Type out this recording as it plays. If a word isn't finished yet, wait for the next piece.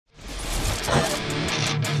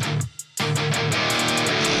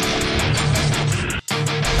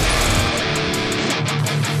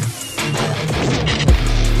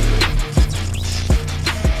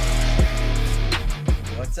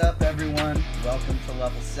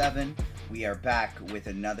Level 7. We are back with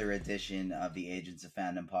another edition of the Agents of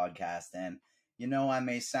Fandom podcast. And you know, I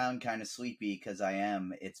may sound kind of sleepy because I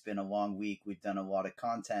am. It's been a long week. We've done a lot of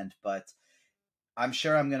content, but I'm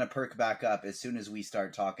sure I'm going to perk back up as soon as we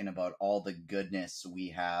start talking about all the goodness we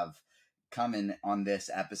have coming on this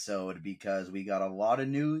episode, because we got a lot of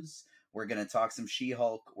news. We're going to talk some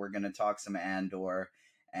She-Hulk. We're going to talk some Andor.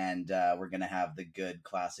 And we're going to have the good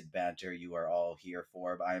classic banter you are all here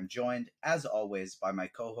for. I am joined, as always, by my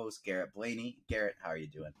co-host, Garrett Blaney. Garrett, how are you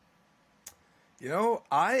doing? You know,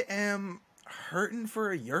 I am hurting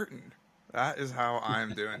for a yurtin. That is how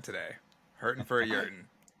I'm doing today. Hurting for a yurtin.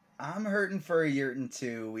 I'm hurting for a yurtin,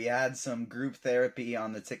 too. We had some group therapy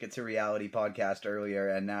on the Ticket to Reality podcast earlier,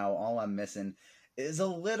 and now all I'm missing is a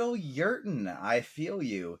little yurtin. I feel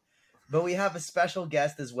you. But we have a special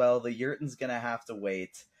guest as well. The yurtin's going to have to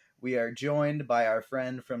wait. We are joined by our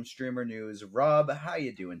friend from Streamr News, Rob. How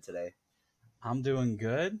you doing today? I'm doing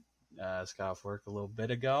good. Just got off work a little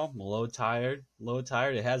bit ago. I'm a little tired.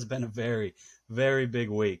 It has been a very, very big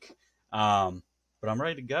week. But I'm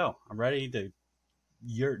ready to go. I'm ready to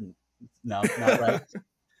yurtin. No, not right.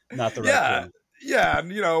 Not the right thing. Yeah,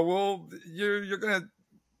 and you know,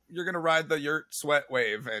 you're gonna ride the yurt sweat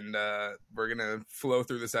wave, and we're gonna flow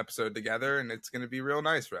through this episode together, and it's gonna be real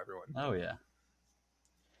nice for everyone. Oh yeah.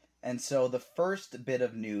 And so the first bit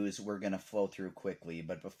of news we're going to flow through quickly,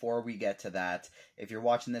 but before we get to that, if you're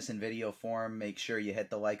watching this in video form, make sure you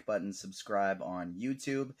hit the like button, subscribe on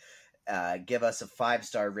YouTube, give us a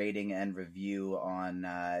 5-star rating and review on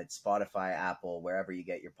Spotify, Apple, wherever you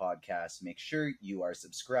get your podcasts. Make sure you are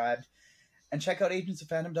subscribed. And check out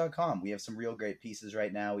agentsofandom.com. We have some real great pieces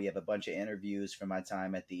right now. We have a bunch of interviews from my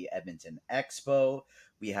time at the Edmonton Expo.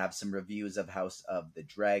 We have some reviews of House of the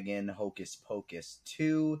Dragon, Hocus Pocus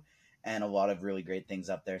 2, and a lot of really great things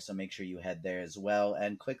up there. So make sure you head there as well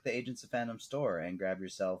and click the Agents of Fandom store and grab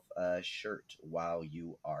yourself a shirt while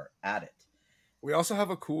you are at it. We also have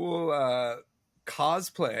a cool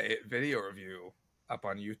cosplay video review up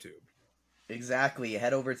on YouTube. Exactly.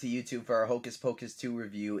 Head over to YouTube for our Hocus Pocus 2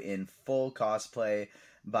 review in full cosplay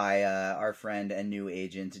by our friend and new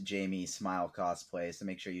agent, Jamie Smile Cosplay. So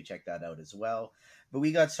make sure you check that out as well. But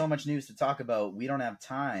we got so much news to talk about. We don't have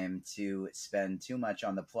time to spend too much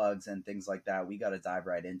on the plugs and things like that. We got to dive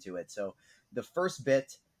right into it. So the first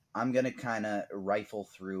bit, I'm going to kind of rifle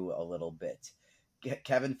through a little bit.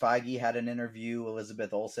 Kevin Feige had an interview.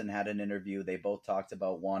 Elizabeth Olsen had an interview. They both talked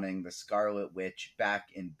about wanting the Scarlet Witch back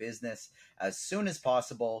in business as soon as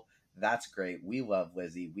possible. That's great. We love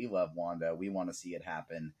Lizzie. We love Wanda. We want to see it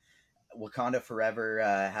happen. Wakanda Forever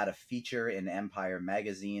had a feature in Empire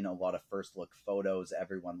magazine, a lot of first look photos.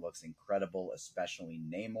 Everyone looks incredible, especially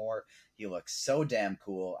Namor. He looks so damn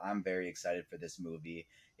cool. I'm very excited for this movie.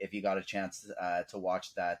 If you got a chance to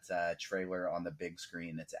watch that trailer on the big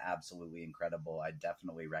screen, it's absolutely incredible. I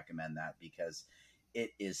definitely recommend that because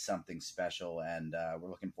it is something special, and we're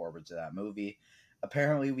looking forward to that movie.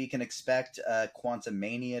 Apparently, we can expect a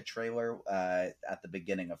Quantumania trailer at the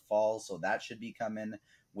beginning of fall, so that should be coming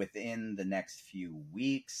within the next few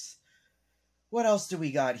weeks. What else do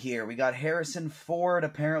we got here? We got Harrison Ford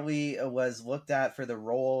apparently was looked at for the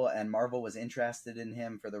role, and Marvel was interested in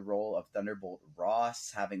him for the role of Thunderbolt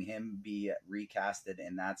Ross, having him be recasted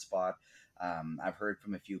in that spot. I've heard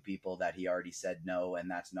from a few people that he already said no, and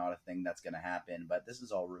that's not a thing that's going to happen, but this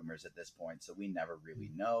is all rumors at this point, so we never really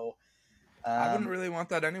know. I wouldn't really want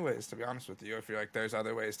that anyways, to be honest with you. I feel like there's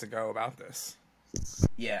other ways to go about this.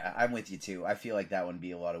 Yeah, I'm with you too. I feel like that would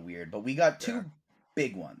be a lot of weird, but we got two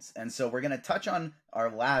big ones, and so we're going to touch on our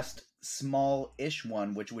last small-ish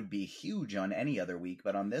one, which would be huge on any other week,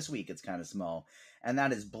 but on this week it's kind of small, and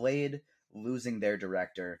that is Blade losing their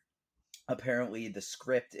director. Apparently the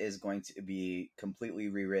script is going to be completely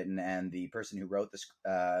rewritten, and the person who wrote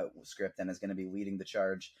the script and is going to be leading the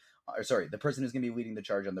charge, the person who's going to be leading the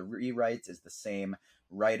charge on the rewrites is the same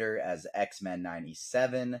writer as X-Men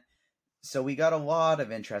 97. So we got a lot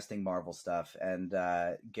of interesting Marvel stuff, and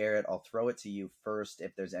Garrett, I'll throw it to you first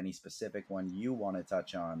if there's any specific one you want to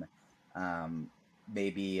touch on,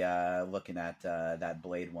 maybe looking at that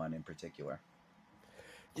Blade one in particular.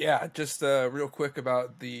 Yeah, just real quick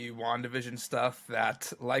about the WandaVision stuff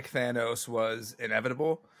that, like Thanos, was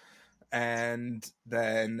inevitable, and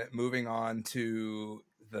then moving on to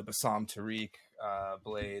the Bassam Tariq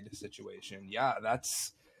Blade situation. Yeah,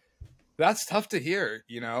 that's tough to hear,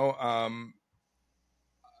 you know.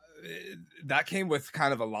 That came with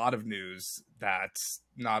kind of a lot of news that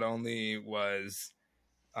not only was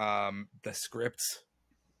the script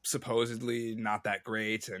supposedly not that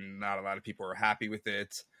great and not a lot of people are happy with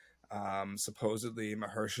it. Supposedly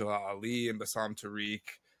Mahershala Ali and Bassam Tariq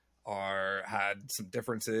had some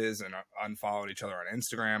differences and unfollowed each other on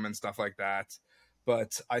Instagram and stuff like that.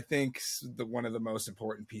 But I think one of the most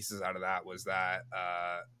important pieces out of that was that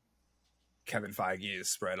Kevin Feige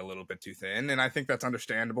is spread a little bit too thin, and I think that's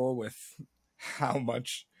understandable with how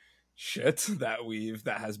much shit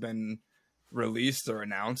that has been released or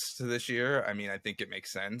announced this year. I mean, I think it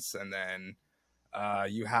makes sense. And then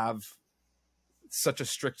you have such a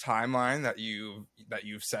strict timeline that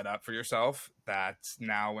you've set up for yourself, that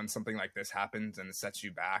now when something like this happens and it sets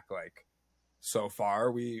you back, like, so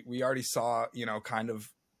far we already saw, you know, kind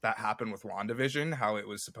of that happen with WandaVision, how it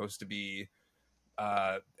was supposed to be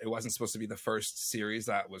it wasn't supposed to be the first series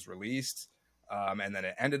that was released, and then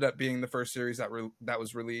it ended up being the first series that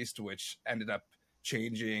was released, which ended up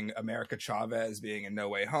changing America Chavez being in No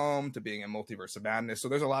Way Home to being in Multiverse of Madness. So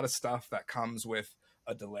there's a lot of stuff that comes with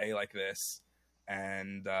a delay like this,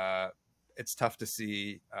 and it's tough to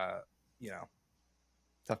see,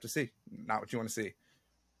 tough to see, not what you want to see.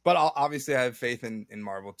 But obviously I have faith in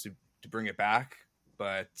Marvel to bring it back.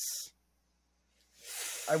 But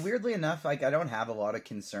weirdly enough, like, I don't have a lot of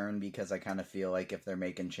concern, because I kind of feel like if they're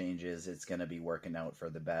making changes, it's going to be working out for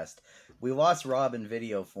the best. We lost Rob in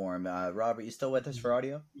video form. Rob, are you still with us for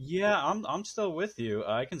audio? Yeah, I'm still with you.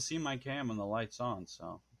 I can see my cam and the lights on,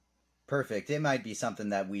 so. Perfect. It might be something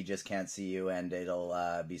that we just can't see you, and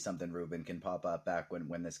it'll be something Ruben can pop up back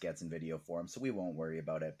when this gets in video form, so we won't worry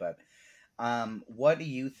about it. But what do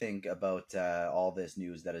you think about all this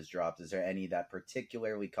news that has dropped? Is there any that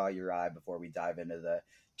particularly caught your eye before we dive into the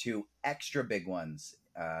two extra big ones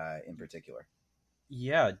in particular?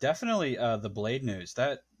 Yeah, definitely the Blade news.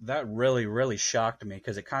 That really, really shocked me,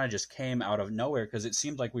 because it kind of just came out of nowhere, because it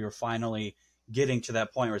seemed like we were finally getting to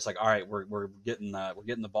that point where it's like, all right, we're getting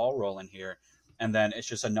the ball rolling here, and then it's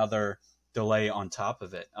just another delay on top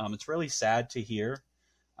of it. It's really sad to hear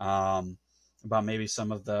about maybe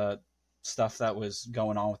some of the stuff that was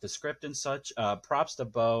going on with the script and such. Props to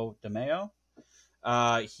Bo DeMeo.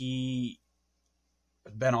 He's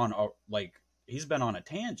been on a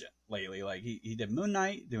tangent lately. Like, he did Moon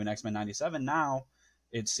Knight, doing X-Men 97. Now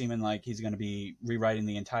it's seeming like he's going to be rewriting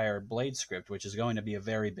the entire Blade script, which is going to be a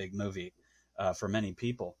very big movie for many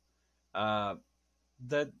people. The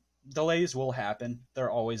delays will happen.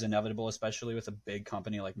 They're always inevitable, especially with a big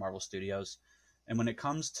company like Marvel Studios. And when it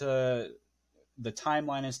comes to the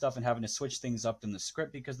timeline and stuff, and having to switch things up in the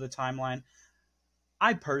script because of the timeline,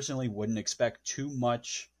 I personally wouldn't expect too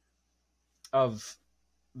much of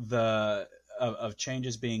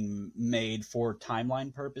changes being made for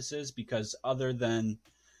timeline purposes, because other than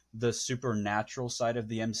the supernatural side of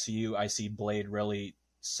the MCU, I see Blade really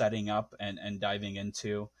setting up and diving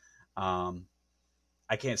into.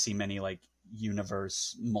 I can't see many like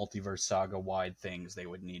multiverse saga wide things they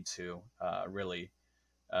would need to really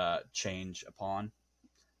change upon.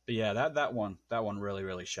 But yeah, that one really,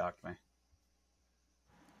 really shocked me.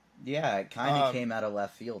 Yeah, it kind of came out of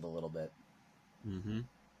left field a little bit. Mm-hmm.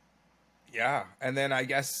 Yeah, and then I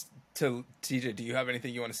guess, to TJ, do you have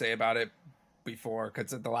anything you want to say about it before?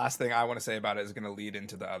 Because the last thing I want to say about it is going to lead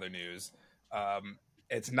into the other news.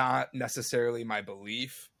 It's not necessarily my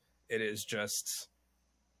belief. It is just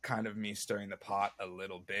kind of me stirring the pot a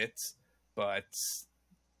little bit. But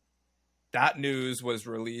that news was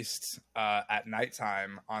released at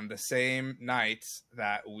nighttime on the same night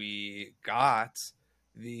that we got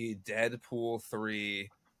the Deadpool 3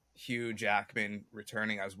 Hugh Jackman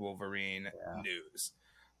returning as Wolverine news.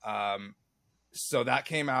 So that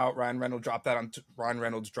came out. Ryan Reynolds dropped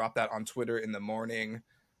that on Twitter in the morning.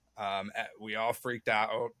 We all freaked out,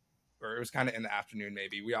 or it was kind of in the afternoon,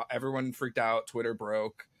 maybe. Everyone freaked out. Twitter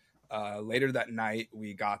broke. Later that night,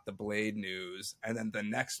 we got the Blade news, and then the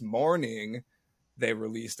next morning, they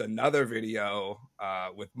released another video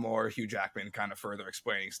with more Hugh Jackman kind of further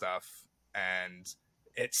explaining stuff, and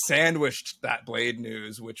it sandwiched that Blade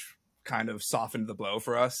news, which kind of softened the blow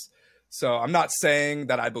for us. So I'm not saying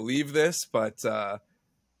that I believe this, but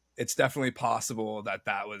it's definitely possible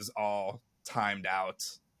that was all timed out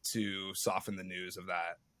to soften the news of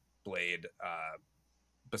that Blade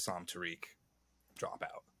Bassam Tariq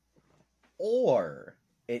dropout. Or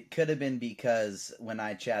it could have been because when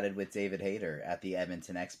I chatted with David Hayter at the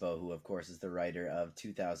Edmonton Expo, who of course is the writer of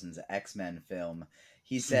 2000's X-Men film,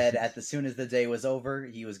 he said as soon as the day was over,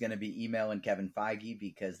 he was going to be emailing Kevin Feige,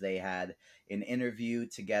 because they had an interview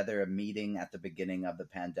together, a meeting at the beginning of the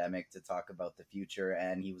pandemic to talk about the future,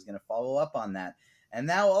 and he was going to follow up on that. And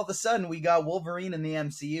now all of a sudden we got Wolverine in the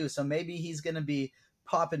MCU, so maybe he's going to be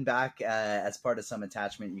popping back as part of some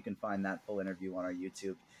attachment. You can find that full interview on our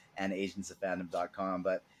YouTube and agentsofandom.com.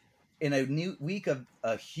 But in a new week of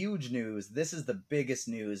huge news, this is the biggest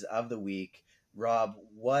news of the week. Rob,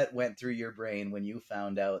 what went through your brain when you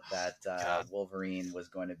found out that God. Wolverine was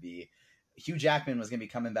going to be Hugh Jackman was going to be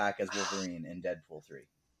coming back as Wolverine in Deadpool 3?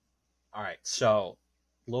 All right, so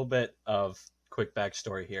a little bit of quick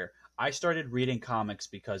backstory here. I started reading comics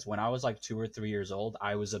because when I was like 2 or 3 years old,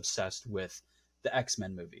 I was obsessed with the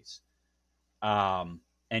X-Men movies.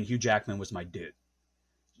 And Hugh Jackman was my dude.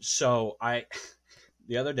 So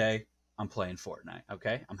the other day, I'm playing Fortnite,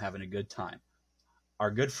 okay? I'm having a good time.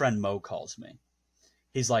 Our good friend Mo calls me.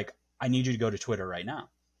 He's like, I need you to go to Twitter right now.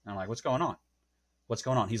 And I'm like, what's going on? What's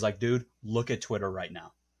going on? He's like, dude, look at Twitter right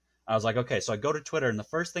now. I was like, okay. So I go to Twitter, and the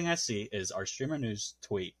first thing I see is our Streamr News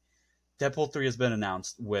tweet. Deadpool 3 has been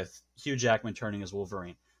announced with Hugh Jackman turning as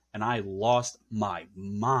Wolverine. And I lost my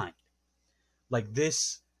mind. Like,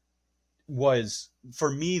 this was,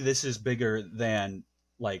 for me, this is bigger than,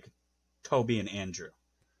 like, Toby and Andrew.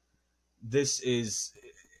 This is,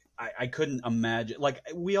 I couldn't imagine, like,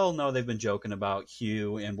 we all know they've been joking about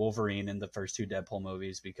Hugh and Wolverine in the first two Deadpool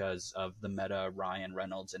movies because of the meta Ryan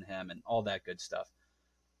Reynolds and him and all that good stuff.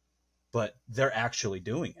 But they're actually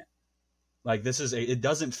doing it. Like, it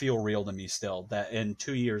doesn't feel real to me still that in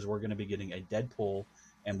 2 years we're going to be getting a Deadpool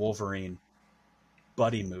and Wolverine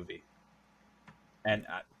buddy movie. And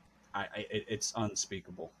it's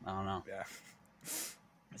unspeakable. I don't know. Yeah.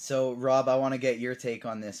 So, Rob, I want to get your take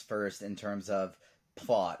on this first in terms of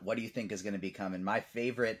plot. What do you think is going to be coming? My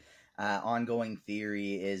favorite ongoing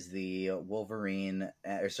theory is the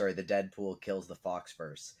the Deadpool kills the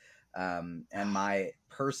Foxverse. And my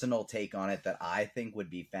personal take on it that I think would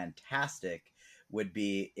be fantastic would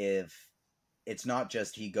be if it's not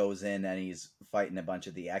just he goes in and he's fighting a bunch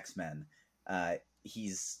of the X-Men.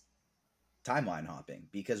 He's timeline hopping,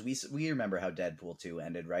 because we remember how Deadpool 2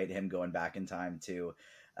 ended, right? Him going back in time to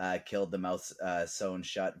kill the mouth sewn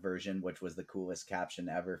shut version, which was the coolest caption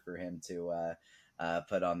ever for him to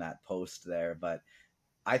put on that post there. But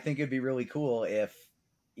I think it'd be really cool if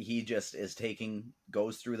he just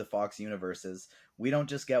goes through the Fox universes. We don't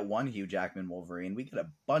just get one Hugh Jackman Wolverine, we get a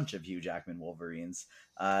bunch of Hugh Jackman Wolverines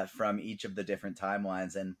from each of the different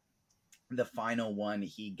timelines, and the final one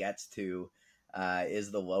he gets to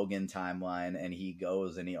is the Logan timeline, and he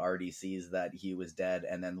goes and he already sees that he was dead,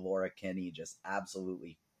 and then Laura Kinney just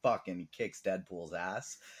absolutely fucking kicks Deadpool's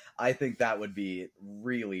ass. I think that would be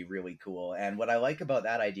really, really cool. And what I like about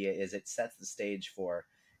that idea is it sets the stage for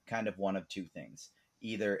kind of one of two things.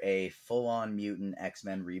 Either a full-on mutant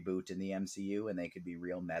X-Men reboot in the MCU, and they could be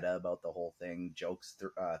real meta about the whole thing, jokes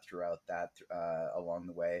throughout that along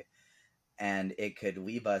the way, and it could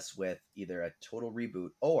leave us with either a total reboot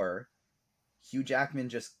or Hugh Jackman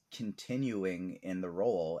just continuing in the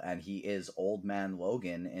role, and he is Old Man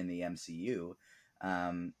Logan in the MCU,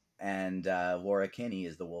 and Laura Kinney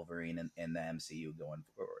is the Wolverine in the MCU going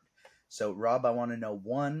forward. So, Rob, I want to know,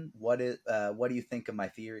 one, what do you think of my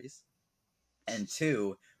theories? And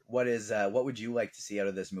two, what would you like to see out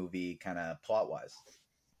of this movie, kind of plot wise?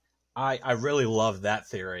 I really love that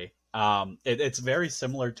theory. It's very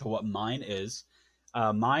similar to what mine is.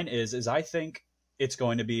 Mine is I think it's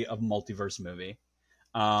going to be a multiverse movie,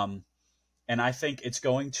 and I think it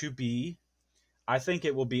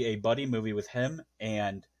will be a buddy movie with him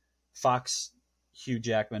and Fox Hugh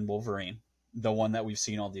Jackman Wolverine, the one that we've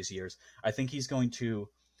seen all these years. I think he's going to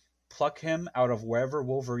pluck him out of wherever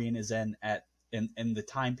Wolverine is in the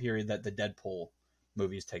time period that the Deadpool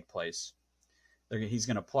movies take place. He's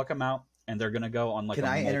going to pluck him out, and they're going to go on like. Can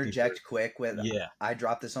I interject quick with? Yeah, I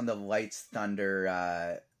dropped this on the Lights Thunder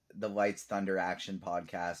Action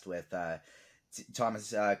podcast with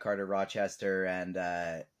Thomas Carter Rochester and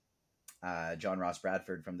John Ross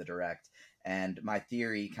Bradford from the Direct. And my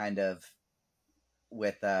theory, kind of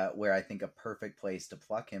with where I think a perfect place to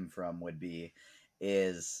pluck him from would be,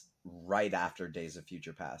 is right after Days of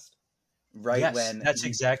Future Past. Right, yes, when that's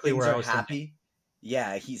exactly where I was happy. Thinking.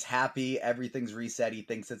 Yeah, he's happy. Everything's reset. He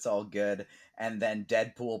thinks it's all good, and then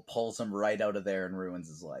Deadpool pulls him right out of there and ruins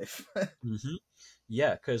his life. Mm-hmm.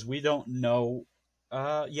 Yeah, because we don't know.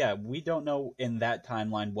 We don't know in that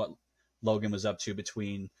timeline what Logan was up to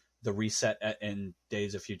between the reset in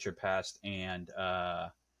Days of Future Past and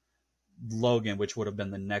Logan, which would have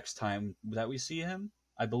been the next time that we see him.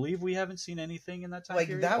 I believe we haven't seen anything in that time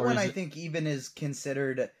period. That one, I think, even is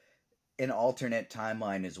considered an alternate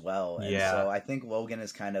timeline as well. And so I think Logan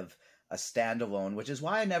is kind of a standalone, which is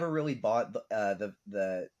why I never really bought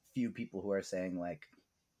the few people who are saying, like,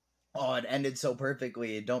 oh, it ended so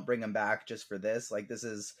perfectly, don't bring him back just for this. Like, this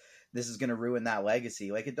is going to ruin that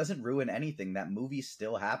legacy. Like, it doesn't ruin anything. That movie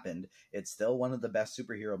still happened. It's still one of the best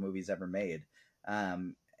superhero movies ever made.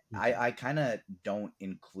 I kind of don't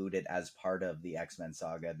include it as part of the X-Men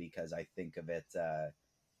saga because I think of it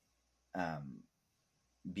um,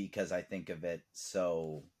 because I think of it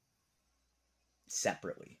so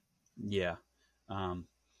separately. Yeah.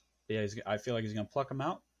 Yeah, I feel like he's going to pluck them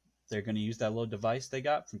out. They're going to use that little device they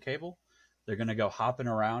got from Cable. They're going to go hopping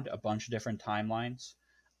around a bunch of different timelines.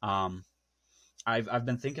 I've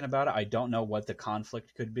been thinking about it. I don't know what the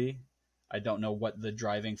conflict could be. I don't know what the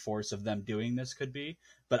driving force of them doing this could be.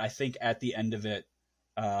 But I think at the end of it,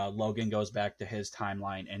 Logan goes back to his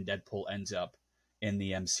timeline and Deadpool ends up in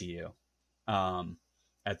the MCU.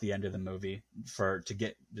 At the end of the movie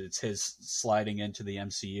it's his sliding into the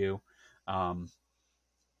MCU.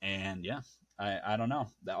 And yeah, I don't know.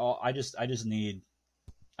 I just need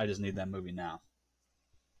that movie now.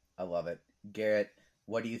 I love it. Garrett,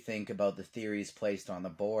 what do you think about the theories placed on the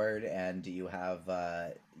board, and do you have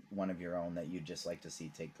one of your own that you'd just like to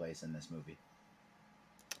see take place in this movie?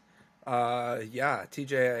 Yeah,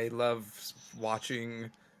 TJ, I love watching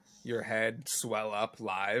your head swell up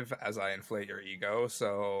live as I inflate your ego.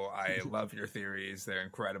 So I love your theories. They're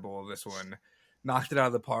incredible. This one knocked it out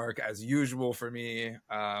of the park as usual for me.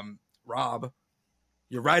 Rob,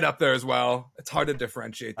 you're right up there as well. It's hard to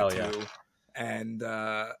differentiate the two. Yeah. And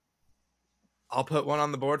I'll put one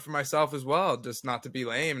on the board for myself as well, just not to be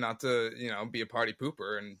lame, not to, be a party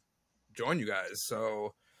pooper and join you guys.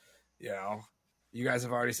 So, you guys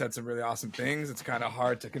have already said some really awesome things. It's kind of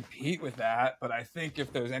hard to compete with that. But I think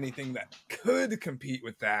if there's anything that could compete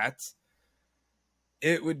with that,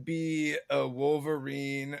 it would be a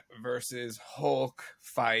Wolverine versus Hulk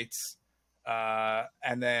fight.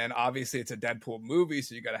 And then obviously it's a Deadpool movie,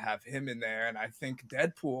 so you got to have him in there. And I think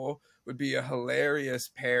Deadpool would be a hilarious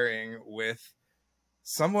pairing with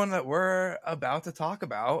someone that we're about to talk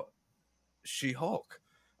about, She-Hulk.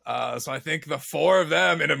 So I think the four of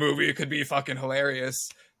them in a movie could be fucking hilarious.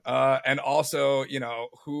 And also,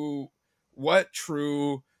 what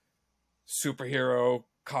true superhero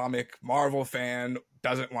comic Marvel fan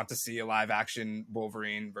doesn't want to see a live action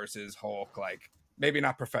Wolverine versus Hulk? Like, maybe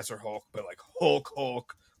not Professor Hulk, but like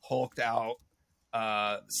Hulked out,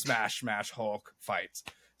 smash Hulk fight.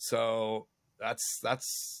 So that's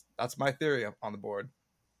my theory on the board.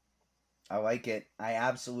 I like it. I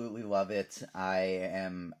absolutely love it. I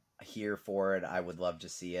am here for it. I would love to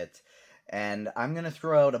see it. And I'm going to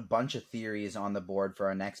throw out a bunch of theories on the board for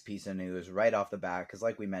our next piece of news right off the bat, because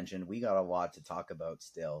like we mentioned, we got a lot to talk about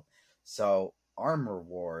still. So Armor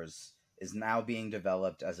Wars is now being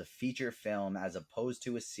developed as a feature film as opposed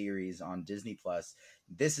to a series on Disney+.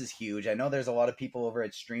 This is huge. I know there's a lot of people over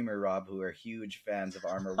at Streamr, Rob, who are huge fans of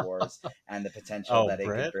Armor Wars and the potential that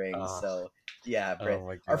Britt? It could bring. So, yeah, Britt.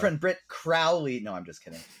 Oh our friend Britt Crowley. No, I'm just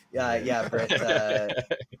kidding. Yeah, Britt.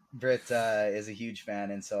 Britt is a huge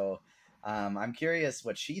fan, and so I'm curious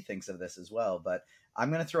what she thinks of this as well. But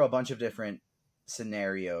I'm going to throw a bunch of different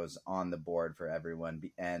scenarios on the board for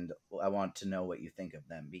everyone, and I want to know what you think of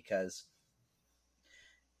them, because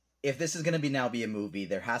if this is going to be a movie,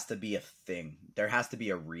 there has to be a thing. There has to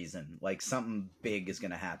be a reason. Like, something big is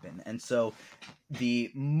going to happen. And so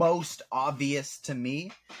the most obvious to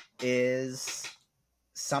me is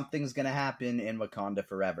something's going to happen in Wakanda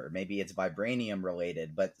Forever. Maybe it's vibranium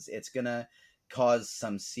related, but it's going to cause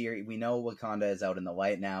some serious... We know Wakanda is out in the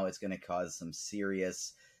light now. It's going to cause some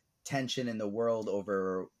serious tension in the world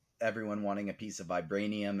over everyone wanting a piece of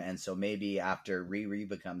vibranium. And so maybe after Riri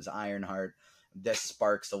becomes Ironheart, this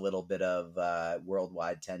sparks a little bit of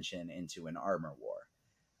worldwide tension into an armor war.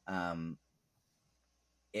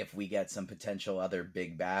 If we get some potential other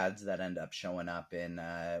big bads that end up showing up in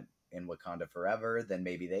Wakanda Forever, then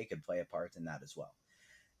maybe they could play a part in that as well.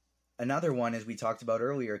 Another one is, we talked about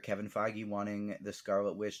earlier, Kevin Feige wanting the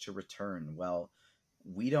Scarlet Witch to return. Well,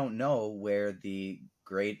 we don't know where the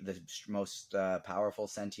most powerful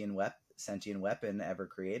sentient weapon ever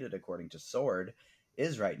created, according to Sword,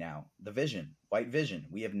 is right now. The Vision, White Vision.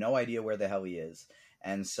 We have no idea where the hell he is.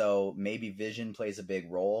 And so maybe Vision plays a big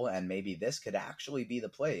role, and maybe this could actually be the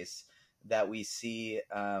place that we see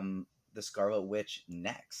the Scarlet Witch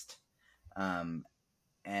next. And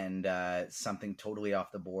something totally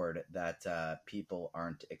off the board that people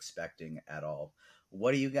aren't expecting at all.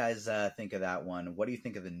 What do you guys think of that one? What do you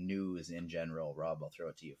think of the news in general? Rob, I'll throw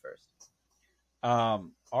it to you first.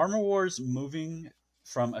 Armor Wars moving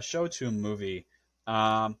from a show to a movie.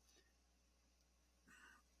 The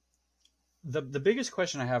biggest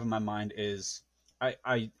question I have in my mind is,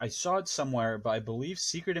 I saw it somewhere, but I believe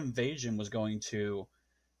Secret Invasion was going to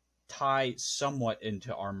tie somewhat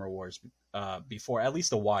into Armor Wars before, at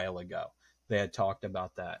least a while ago. They had talked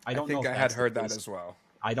about that. I think I had heard that as well.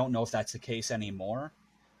 I don't know if that's the case anymore.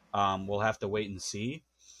 We'll have to wait and see.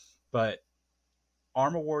 But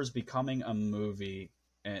Armor Wars becoming a movie,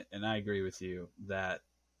 and I agree with you that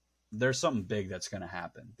there's something big that's going to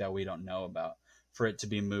happen that we don't know about for it to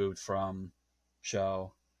be moved from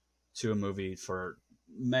show to a movie for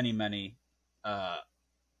many, many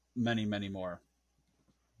more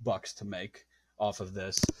bucks to make off of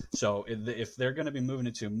this. So if they're going to be moving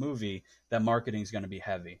it to a movie, that marketing is going to be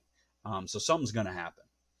heavy. So something's going to happen.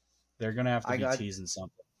 They're going to have to be teasing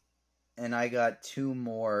something. And I got two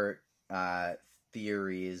more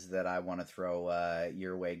theories that I want to throw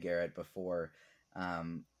your way, Garrett, before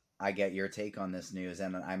I get your take on this news.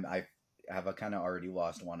 And I have a kind of already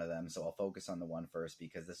lost one of them, so I'll focus on the one first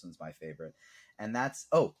because this one's my favorite. And that's,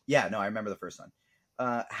 I remember the first one.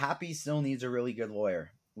 Happy still needs a really good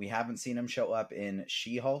lawyer. We haven't seen him show up in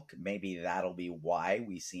She-Hulk. Maybe that'll be why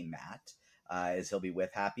we see Matt, is he'll be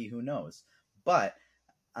with Happy. Who knows? But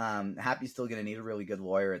Happy's still going to need a really good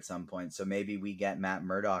lawyer at some point. So maybe we get Matt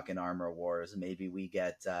Murdock in Armor Wars. Maybe we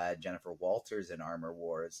get Jennifer Walters in Armor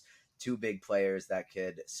Wars. Two big players that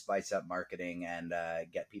could spice up marketing and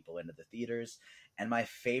get people into the theaters. And my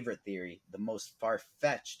favorite theory, the most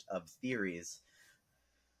far-fetched of theories,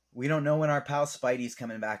 we don't know when our pal Spidey's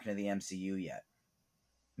coming back into the MCU yet.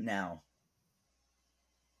 Now,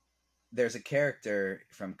 there's a character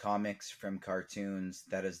from comics, from cartoons,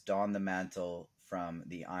 that has donned the mantle from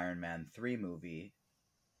the Iron Man 3 movie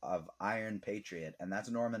of Iron Patriot, and that's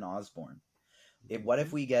Norman Osborn. What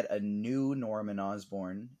if we get a new Norman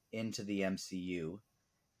Osborn into the MCU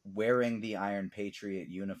wearing the Iron Patriot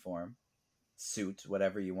uniform, suit,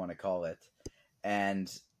 whatever you want to call it,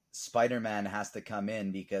 and Spider-Man has to come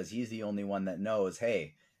in because he's the only one that knows,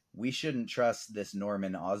 hey, we shouldn't trust this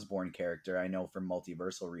Norman Osborn character, I know for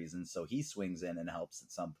multiversal reasons, so he swings in and helps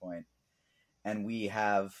at some point. And we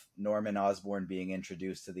have Norman Osborn being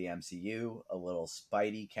introduced to the MCU, a little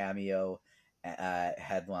Spidey cameo,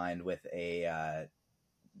 headlined with a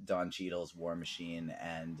Don Cheadle's War Machine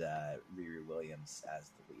and Riri Williams as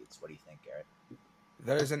the leads. What do you think, Garrett?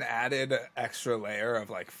 There's an added extra layer of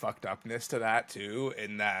like fucked upness to that too,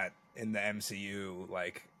 in that in the MCU,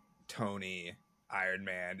 like Tony Iron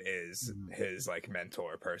Man is his like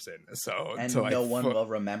mentor person. So and to, like, no one will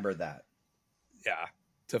remember that. Yeah.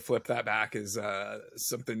 To flip that back is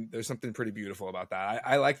something. There's something pretty beautiful about that.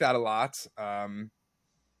 I like that a lot.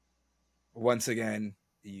 Once again,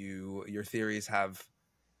 your theories have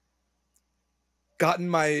gotten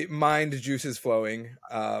my mind juices flowing.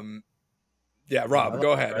 Yeah, Rob,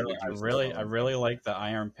 go ahead. I really like the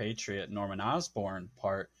Iron Patriot Norman Osborn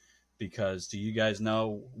part, because do you guys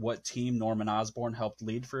know what team Norman Osborn helped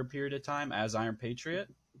lead for a period of time as Iron Patriot?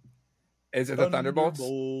 Is it the Thunderbolts?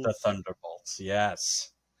 The Thunderbolts,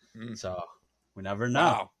 yes. So we never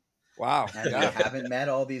know. Wow. And we haven't met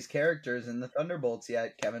all these characters in the Thunderbolts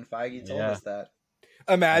yet. Kevin Feige told us that.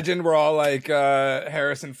 Imagine we're all like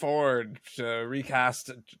Harrison Ford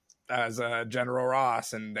recast as General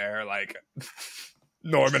Ross, and they're like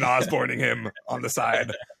Norman Osborning him on the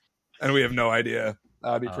side, and we have no idea.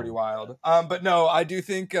 That would be pretty wild. But no, I do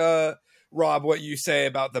think, Rob, what you say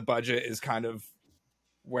about the budget is kind of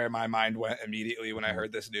where my mind went immediately when I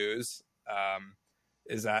heard this news.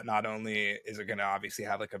 Is that not only is it going to obviously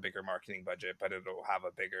have like a bigger marketing budget, but it'll have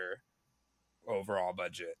a bigger overall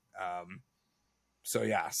budget. So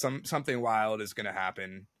yeah, something wild is going to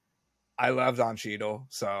happen. I love Don Cheadle,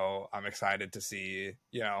 so I'm excited to see,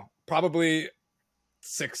 probably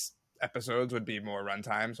 6 episodes would be more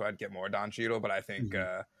runtime, so I'd get more Don Cheadle, but I think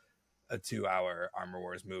a 2-hour Armor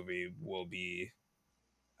Wars movie will be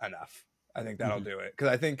enough. I think that'll do it. Because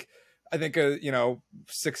I think a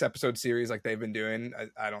 6-episode series like they've been doing,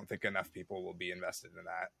 I don't think enough people will be invested in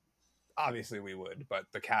that. Obviously we would, but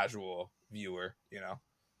the casual viewer,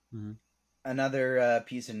 Another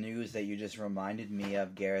piece of news that you just reminded me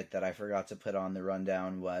of, Garrett, that I forgot to put on the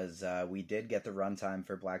rundown was we did get the runtime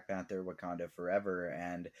for Black Panther Wakanda Forever,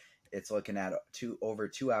 and it's looking at over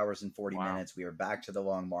 2 hours and 40 minutes. We are back to the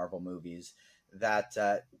long Marvel movies. That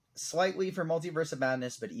slightly for Multiverse of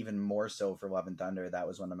Madness, but even more so for Love and Thunder. That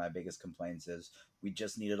was one of my biggest complaints, is we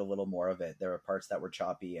just needed a little more of it. There were parts that were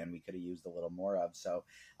choppy and we could have used a little more of. So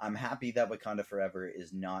I'm happy that Wakanda Forever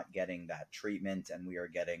is not getting that treatment and we are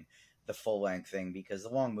getting the full length thing, because the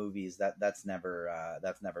long movies that's never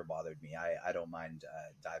bothered me. I don't mind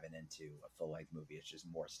diving into a full length movie. It's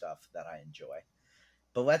just more stuff that I enjoy.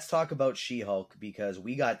 But let's talk about She-Hulk, because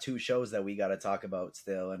we got 2 shows that we got to talk about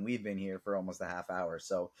still, and we've been here for almost a half hour.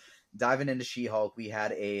 So diving into She-Hulk, we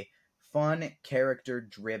had a fun,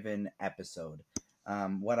 character-driven episode.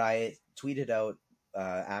 What I tweeted out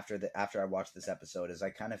after I watched this episode is I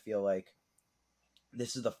kind of feel like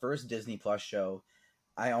this is the first Disney Plus show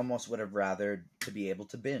I almost would have rather to be able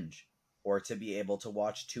to binge, or to be able to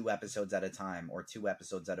watch 2 episodes at a time, or 2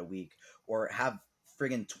 episodes at a week, or have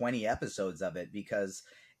friggin' 20 episodes of it, because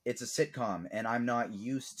it's a sitcom and I'm not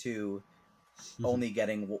used to only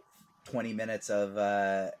getting 20 minutes of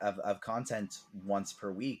content once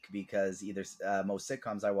per week, because either most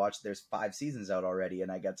sitcoms I watch, there's 5 seasons out already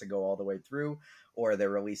and I get to go all the way through, or they're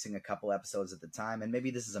releasing a couple episodes at the time. And maybe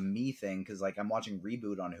this is a me thing, because like I'm watching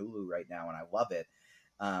Reboot on Hulu right now and I love it,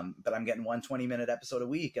 but I'm getting 1 20-minute episode a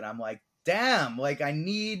week and I'm like, damn, like I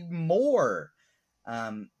need more.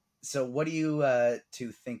 So what do you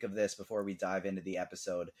to think of this before we dive into the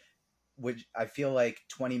episode? Which I feel like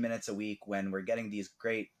 20 minutes a week, when we're getting these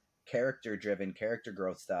great character-driven, character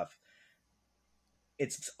growth stuff,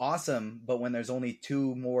 it's awesome. But when there's only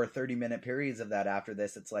 2 more 30-minute periods of that after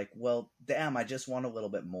this, it's like, well, damn, I just want a little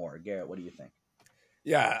bit more. Garrett, what do you think?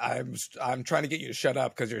 Yeah, I'm trying to get you to shut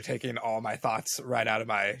up because you're taking all my thoughts right out of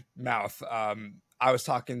my mouth. I was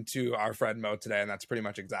talking to our friend Mo today, and that's pretty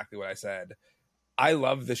much exactly what I said. I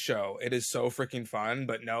love the show. It is so freaking fun,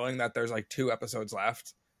 but knowing that there's like 2 episodes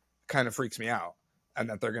left kind of freaks me out, and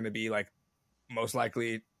that they're going to be like most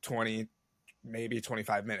likely 20, maybe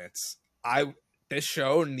 25 minutes. This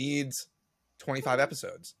show needs 25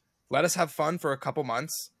 episodes. Let us have fun for a couple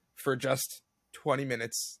months for just 20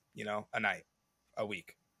 minutes, a night, a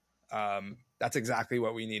week. That's exactly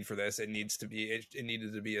what we need for this. It needed to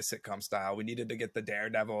be a sitcom style. We needed to get the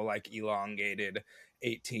Daredevil like elongated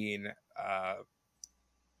 18,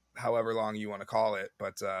 however long you want to call it,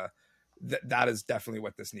 but that is definitely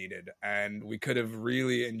what this needed. And we could have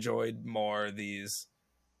really enjoyed more of these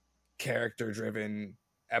character driven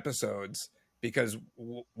episodes, because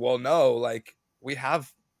we'll know, like, we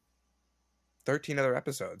have 13 other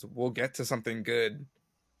episodes. We'll get to something good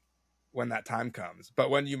when that time comes.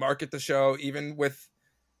 But when you market the show, even with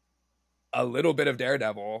a little bit of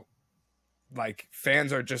Daredevil, like,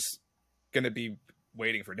 fans are just going to be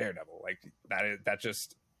waiting for Daredevil. Like, that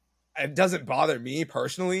just, it doesn't bother me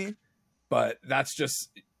personally, but that's just,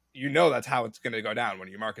 that's how it's going to go down when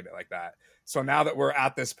you market it like that. So now that we're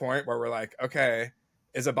at this point where we're like, okay,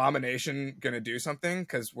 is Abomination going to do something?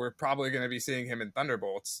 Because we're probably going to be seeing him in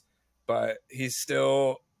Thunderbolts, but he's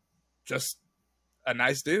still just a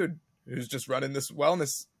nice dude who's just running this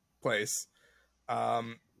wellness place.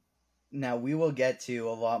 Now, we will get to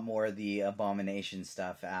a lot more of the Abomination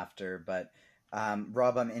stuff after, but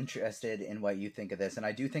Rob, I'm interested in what you think of this, and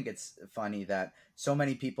I do think it's funny that so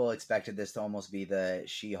many people expected this to almost be the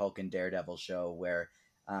She-Hulk and Daredevil show, where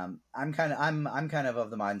I'm kind of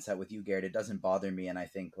the mindset with you, Garrett. It doesn't bother me, and I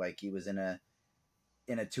think like he was in a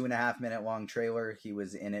 2.5 minute long trailer. He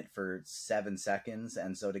was in it for 7 seconds,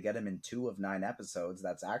 and so to get him in 2 of 9 episodes,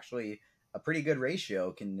 that's actually a pretty good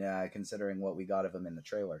ratio, considering what we got of him in the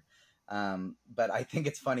trailer. But I think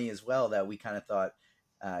it's funny as well that we kind of thought,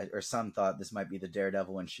 or some thought, this might be the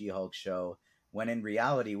Daredevil and She-Hulk show, when in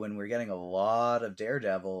reality, when we're getting a lot of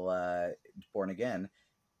Daredevil Born Again,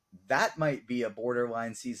 that might be a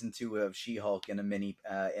borderline season 2 of She-Hulk in a mini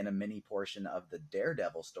portion of the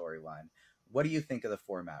Daredevil storyline. What do you think of the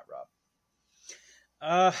format,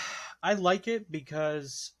 Rob? I like it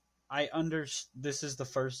because this is the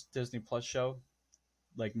first Disney Plus show,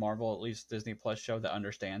 like Marvel, at least Disney Plus show, that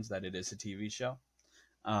understands that it is a TV show.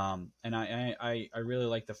 And I really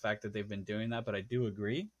like the fact that they've been doing that, but I do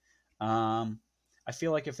agree. I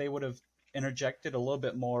feel like if they would have interjected a little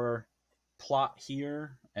bit more plot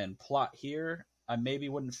here and plot here, I maybe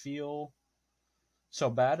wouldn't feel so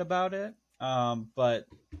bad about it. But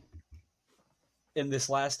in this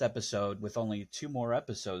last episode, with only 2 more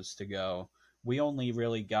episodes to go, we only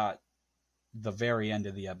really got the very end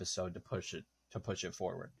of the episode to push it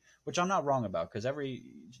forward, which I'm not wrong about, because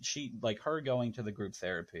her going to the group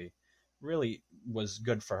therapy really was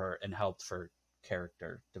good for her and helped for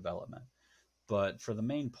character development. But for the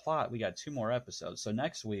main plot, we got 2 more episodes. So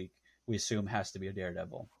next week, we assume, has to be a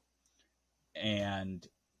Daredevil. And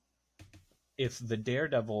if the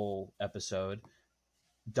Daredevil episode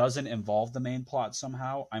doesn't involve the main plot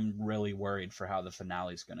somehow, I'm really worried for how the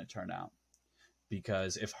finale is going to turn out.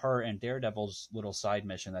 Because if her and Daredevil's little side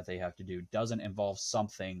mission that they have to do doesn't involve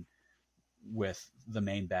something with the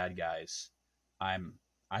main bad guys,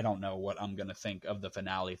 I don't know what I'm going to think of the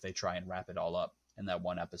finale if they try and wrap it all up in that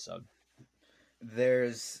one episode.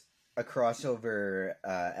 There's a crossover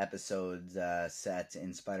episode set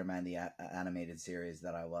in Spider-Man the animated series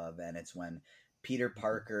that I love, and it's when Peter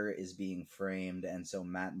Parker is being framed, and so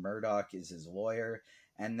Matt Murdock is his lawyer,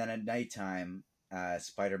 and then at nighttime,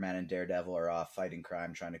 Spider-Man and Daredevil are off fighting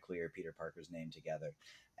crime, trying to clear Peter Parker's name together.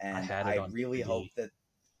 And I really hope that,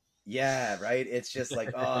 yeah, right? It's just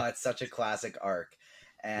like, oh, it's such a classic arc.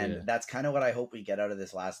 And that's kind of what I hope we get out of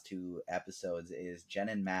this last 2 episodes, is Jen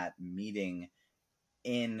and Matt meeting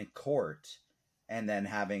in court and then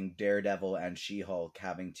having Daredevil and She-Hulk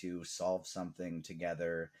having to solve something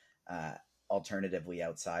together, alternatively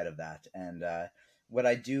outside of that. And what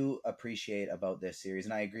I do appreciate about this series,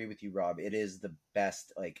 and I agree with you, Rob, it is the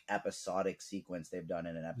best like episodic sequence they've done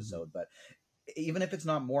in an episode. But even if it's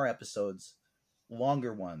not more episodes,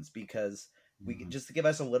 longer ones, because we just to give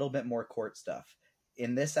us a little bit more court stuff.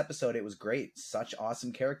 In this episode, it was great, such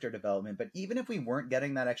awesome character development. But even if we weren't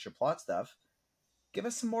getting that extra plot stuff, give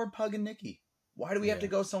us some more Pug and Nikki. Why do we have to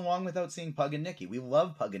go so long without seeing Pug and Nikki? We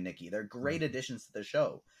love Pug and Nikki. They're great additions to the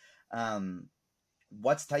show.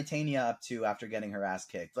 What's Titania up to after getting her ass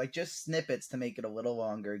kicked? Like, just snippets to make it a little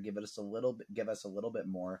longer, give us a little bit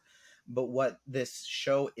more. But what this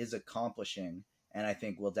show is accomplishing, and I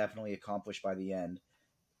think will definitely accomplish by the end,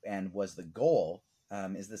 and was the goal,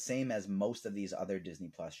 is the same as most of these other Disney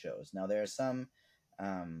Plus shows. Now there's some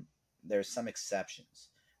exceptions.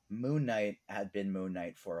 Moon Knight had been Moon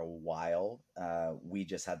Knight for a while. We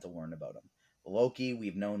just had to learn about him. Loki,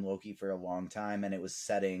 we've known Loki for a long time, and it was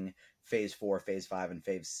setting Phase 4, Phase 5, and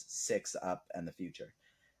Phase 6 up and the future.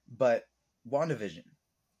 But WandaVision.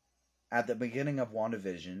 At the beginning of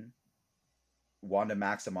WandaVision, Wanda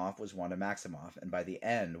Maximoff was Wanda Maximoff, and by the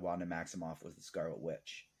end, Wanda Maximoff was the Scarlet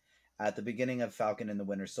Witch. At the beginning of Falcon and the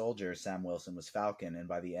Winter Soldier, Sam Wilson was Falcon, and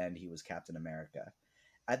by the end, he was Captain America.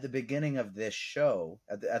 At the beginning of this show,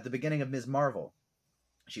 at the beginning of Ms. Marvel,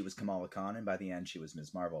 she was Kamala Khan, and by the end, she was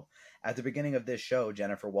Ms. Marvel. At the beginning of this show,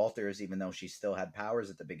 Jennifer Walters, even though she still had powers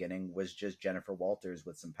at the beginning, was just Jennifer Walters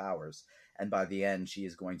with some powers. And by the end, she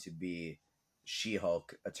is going to be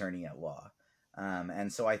She-Hulk, Attorney at Law.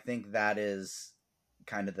 And so I think that is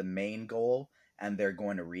kind of the main goal, and they're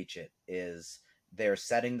going to reach it, is they're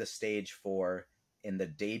setting the stage for, in the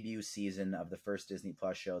debut season of the first Disney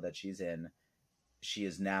Plus show that she's in, she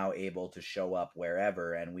is now able to show up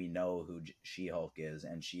wherever, and we know who She-Hulk is,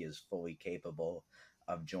 and she is fully capable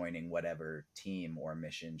of joining whatever team or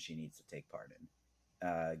mission she needs to take part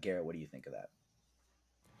in. Garrett, what do you think of that?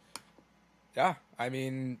 Yeah, I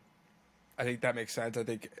mean, I think that makes sense. I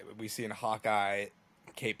think we see in Hawkeye,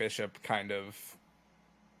 Kate Bishop kind of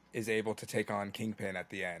is able to take on Kingpin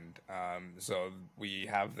at the end. So we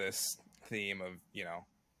have this theme of,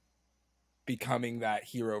 becoming that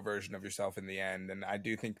hero version of yourself in the end. And I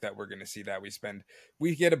do think that we're going to see that.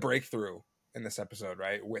 We get a breakthrough in this episode,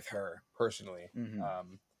 right? With her personally,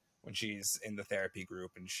 when she's in the therapy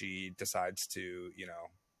group and she decides to,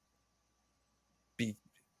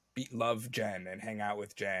 love Jen and hang out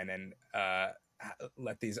with Jen and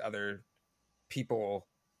let these other people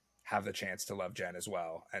have the chance to love Jen as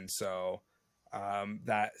well. And so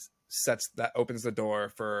that opens the door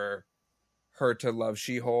for her to love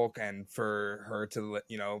She-Hulk and for her to,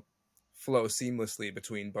 flow seamlessly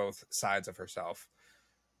between both sides of herself.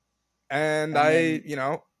 And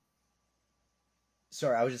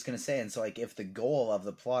sorry, I was just going to say, and so like, if the goal of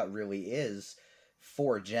the plot really is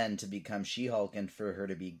for Jen to become She-Hulk and for her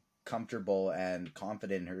to be comfortable and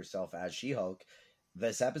confident in herself as She-Hulk,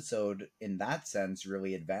 this episode, in that sense,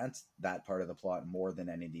 really advanced that part of the plot more than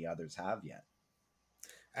any of the others have yet.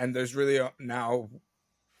 And there's really now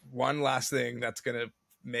one last thing that's going to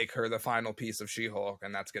make her the final piece of She-Hulk,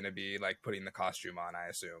 and that's going to be like putting the costume on, I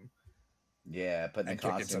assume. Yeah, putting the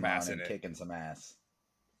costume on and kicking some ass.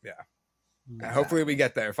 Yeah. Exactly. And hopefully we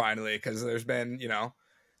get there finally, because there's been,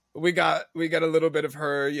 we got a little bit of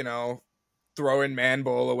her, throwing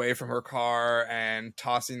Manbull away from her car and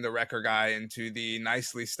tossing the wrecker guy into the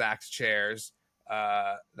nicely stacked chairs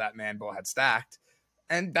that Manbull had stacked.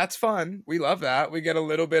 And that's fun. We love that. We get a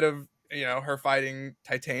little bit of, her fighting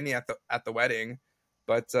Titania at the wedding,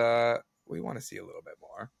 but we want to see a little bit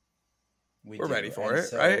more. We're ready for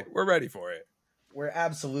it, right? We're ready for it. We're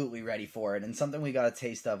absolutely ready for it. And something we got a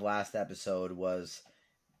taste of last episode was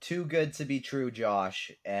Too Good to Be True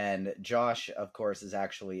Josh. And Josh, of course, is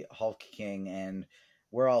actually Hulk King, and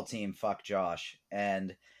we're all team fuck Josh.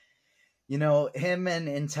 And him and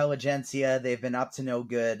Intelligentsia, they've been up to no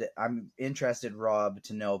good. I'm interested, Rob,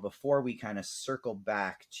 to know, before we kind of circle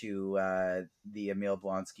back to the Emil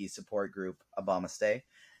Blonsky support group, Obama Stay,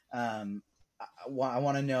 I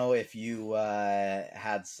want to know if you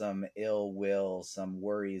had some ill will, some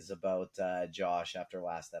worries about Josh after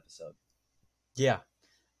last episode. Yeah.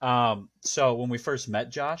 So when we first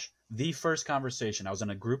met Josh, the first conversation, I was in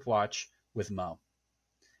a group watch with Mo,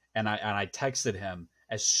 and I texted him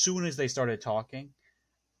as soon as they started talking.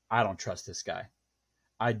 I don't trust this guy.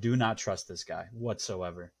 I do not trust this guy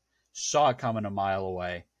whatsoever. Saw it coming a mile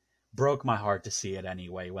away. Broke my heart to see it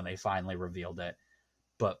anyway when they finally revealed it.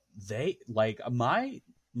 But they, like, my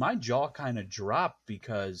jaw kind of dropped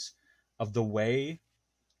because of the way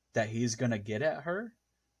that he's going to get at her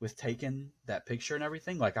with taking that picture and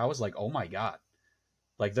everything, like I was like, oh my god,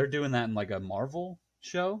 like they're doing that in like a Marvel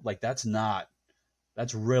show, like that's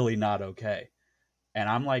really not okay. And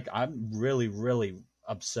I'm like, I'm really, really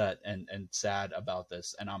upset and sad about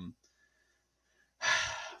this, and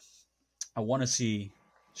I want to see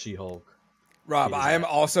She-Hulk Rob, get his I am ass.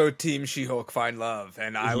 also Team She-Hulk find love,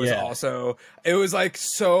 and I was Yeah, also. It was like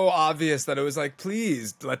so obvious that it was like,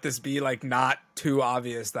 please let this be like not too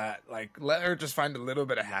obvious that like let her just find a little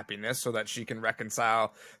bit of happiness so that she can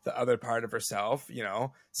reconcile the other part of herself. You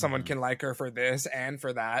know, someone hmm can like her for this and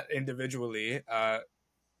for that individually,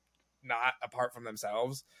 not apart from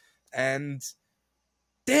themselves. And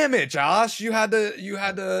damn it, Josh, you had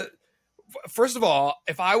to. First of all,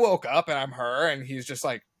 if I woke up and I'm her and he's just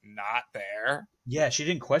like not there, yeah. She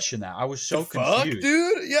didn't question that. I was the so fuck, confused.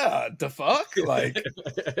 dude? Yeah, the fuck? Like,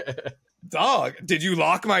 dog, did you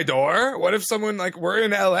lock my door? What if someone, like, we're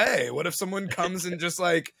in LA? What if someone comes and just,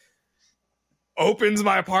 like, opens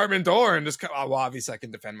my apartment door and just, well, obviously I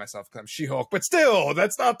can defend myself because I'm She-Hulk, but still,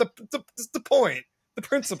 that's not the point, the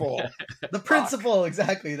principle. The principle,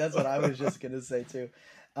 exactly. That's what I was just gonna say too.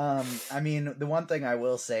 I mean, the one thing I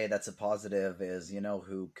will say that's a positive is, you know,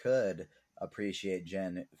 who could appreciate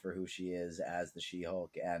Jen for who she is as the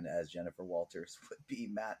She-Hulk and as Jennifer Walters would be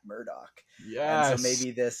Matt Murdock. And so Yes. maybe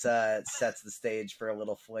this sets the stage for a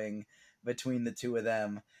little fling between the two of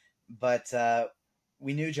them. But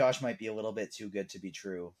we knew Josh might be a little bit too good to be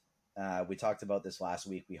true. We talked about this last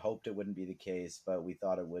week. We hoped it wouldn't be the case, but we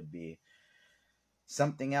thought it would be.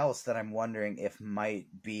 Something else that I'm wondering if might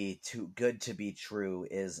be too good to be true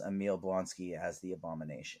is Emil Blonsky as the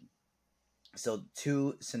Abomination. So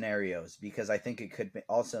two scenarios, because I think it could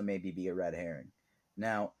also maybe be a red herring.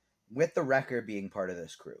 Now, with the Wrecker being part of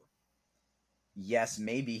this crew, yes,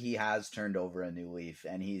 maybe he has turned over a new leaf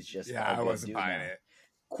and he's just Yeah, a I good wasn't dude buying now. it.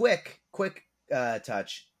 Quick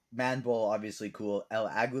touch. Man Bull, obviously cool. El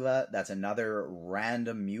Aguila, that's another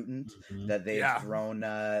random mutant Mhm. that they've Yeah. thrown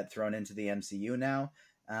into the MCU now.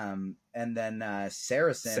 And then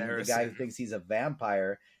Saracen, the guy who Saracen. thinks he's a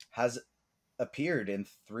vampire, has appeared in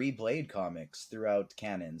 3 Blade comics throughout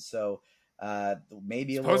canon. So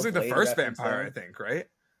maybe a little Supposedly the Blade first reference vampire, there. I think, right?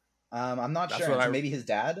 I'm not That's sure. what So maybe his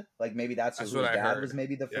dad, like maybe that's That's who what his I dad heard. was.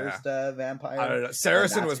 Maybe the Yeah. first I vampire. don't know. And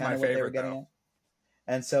Saracen that's was kind my of what they were favorite, getting though. at.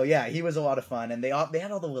 And so yeah, he was a lot of fun, and they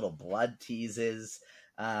had all the little blood teases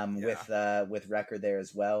Yeah. with Record there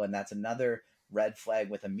as well, and that's another red flag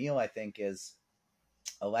with Emil. I think is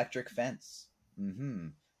electric fence.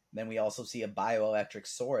 Then we also see a bioelectric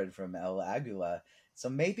sword from El Aguila, so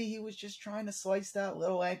maybe he was just trying to slice that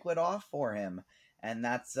little anklet off for him, and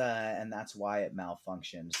that's why it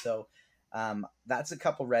malfunctioned. So that's a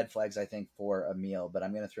couple red flags I think for Emil, but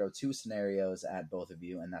I'm going to throw 2 scenarios at both of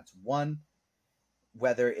you, and that's one,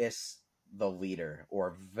 whether it's the leader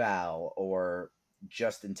or Val or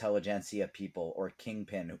just intelligentsia people or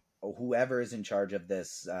Kingpin, whoever is in charge of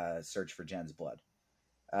this search for Jen's blood.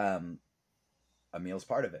 Emil's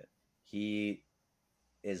part of it. He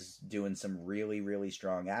is doing some really, really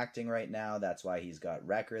strong acting right now. That's why he's got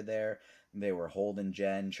Wrecker there. They were holding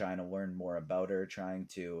Jen, trying to learn more about her, trying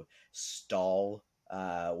to stall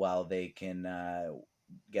while they can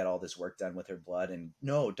get all this work done with her blood. And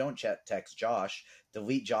no, don't text Josh.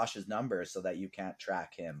 Delete Josh's number so that you can't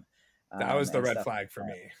track him. That was the And red stuff flag like for that.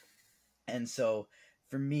 me. And so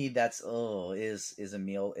for me, that's is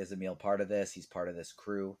Emil part of this? He's part of this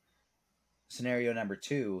crew. Scenario number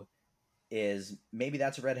 2 is maybe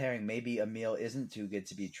that's a red herring. Maybe Emil isn't too good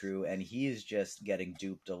to be true, and he is just getting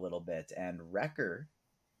duped a little bit. And Wrecker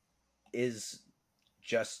is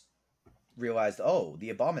just realized, oh, the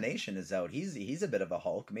Abomination is out. He's a bit of a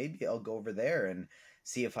Hulk. Maybe I'll go over there and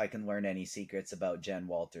see if I can learn any secrets about Jen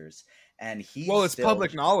Walters. And he's Well, it's still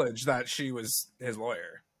public knowledge that she was his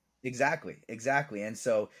lawyer. exactly. And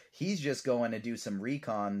so he's just going to do some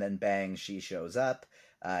recon. Then bang, she shows up.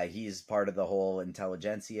 He's part of the whole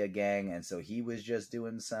intelligentsia gang, and so he was just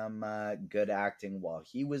doing some good acting while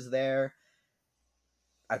he was there.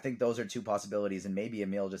 I think those are 2 possibilities, and maybe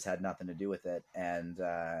Emil just had nothing to do with it, and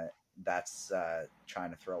that's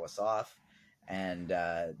trying to throw us off. And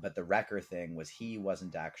but the Wrecker thing was he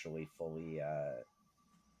wasn't actually fully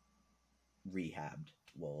rehabbed.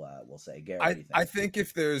 We'll say, Garrett. What do you think? I think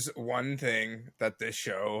if there's one thing that this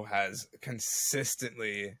show has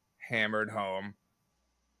consistently hammered home,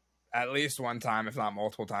 at least one time, if not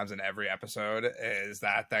multiple times in every episode, is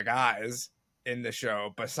that the guys in the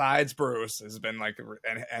show, besides Bruce, has been like,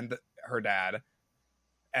 and her dad,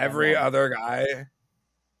 every other guy,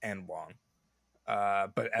 and Wong,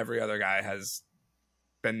 but every other guy has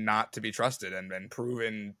been not to be trusted and been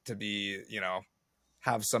proven to be,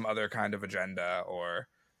 have some other kind of agenda or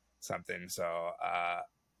something. So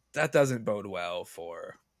that doesn't bode well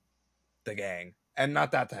for the gang, and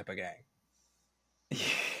not that type of gang.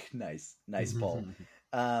 Nice pull.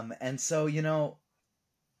 And so, you know,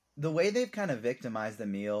 the way they've kind of victimized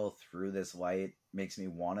Emil through this light makes me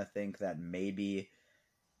want to think that maybe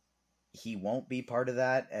he won't be part of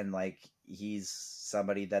that, and like he's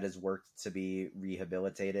somebody that has worked to be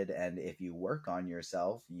rehabilitated, and if you work on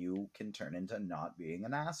yourself you can turn into not being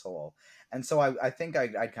an asshole. And so I think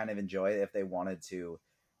I'd kind of enjoy it if they wanted to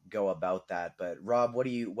go about that. But Rob, what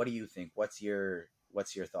do you think? What's your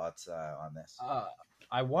thoughts on this?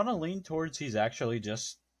 I want to lean towards he's actually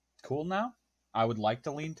just cool now. I would like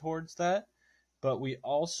to lean towards that, but we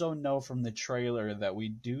also know from the trailer that we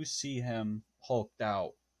do see him hulked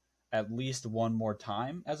out at least one more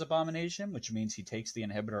time as Abomination, which means he takes the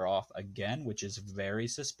inhibitor off again, which is very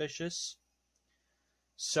suspicious.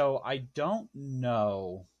 So I don't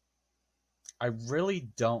know. I really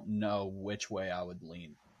don't know which way I would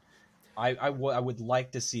lean. I would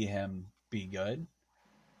like to see him be good,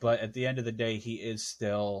 but at the end of the day, he is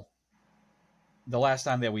still... The last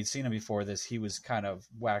time that we'd seen him before this, he was kind of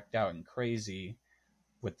whacked out and crazy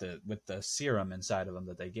with the serum inside of him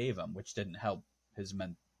that they gave him, which didn't help his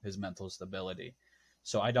mental stability.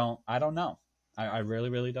 So I don't know. I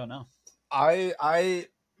really don't know. I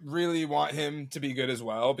really want him to be good as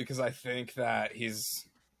well, because I think that he's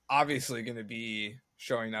obviously going to be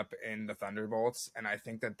showing up in the Thunderbolts, and I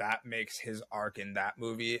think that makes his arc in that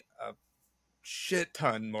movie a shit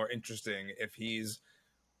ton more interesting if he's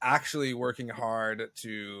actually working hard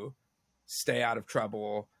to stay out of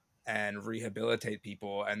trouble and rehabilitate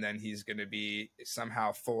people, and then he's going to be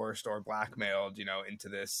somehow forced or blackmailed, you know, into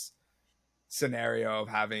this scenario of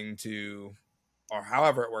having to, or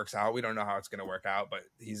however it works out, we don't know how it's going to work out, but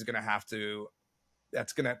he's going to have to,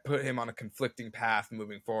 that's going to put him on a conflicting path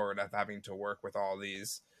moving forward of having to work with all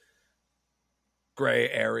these gray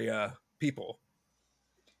area people.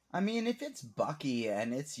 I mean, if it's Bucky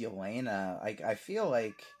and it's Yelena, I feel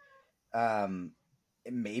like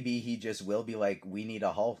maybe he just will be like, we need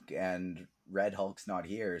a Hulk, and Red Hulk's not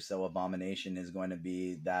here, so Abomination is going to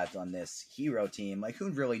be that on this hero team. Like, who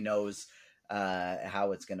really knows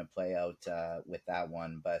how it's going to play out with that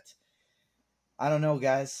one? But I don't know,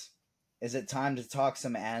 guys. Is it time to talk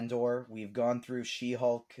some Andor? We've gone through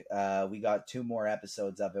She-Hulk. We got 2 more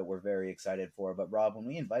episodes of it we're very excited for. But Rob, when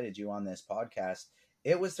we invited you on this podcast,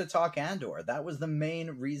 it was to talk Andor. That was the main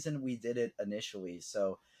reason we did it initially.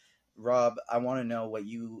 So, Rob, I want to know what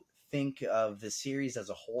you think of the series as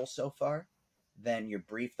a whole so far, then your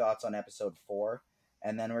brief thoughts on episode 4,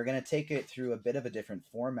 and then we're going to take it through a bit of a different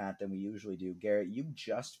format than we usually do. Garrett, you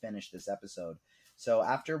just finished this episode. So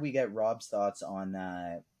after we get Rob's thoughts on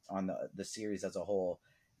the series as a whole,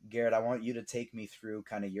 Garrett, I want you to take me through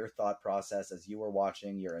kind of your thought process as you were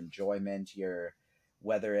watching, your enjoyment,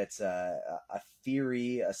 whether it's a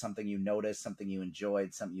theory, something you noticed, something you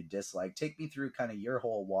enjoyed, something you disliked. Take me through kind of your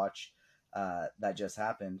whole watch that just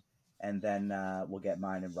happened, and then we'll get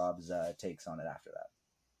mine and Rob's takes on it after that.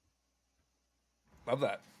 Love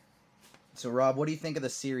that. So, Rob, what do you think of the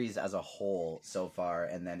series as a whole so far,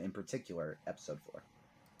 and then in particular, episode 4?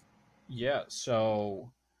 Yeah, so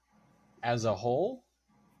as a whole,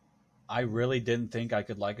 I really didn't think I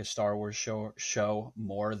could like a Star Wars show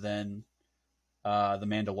more than The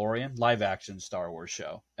Mandalorian, live action Star Wars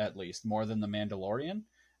show, at least more than The Mandalorian,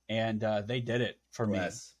 and they did it for me.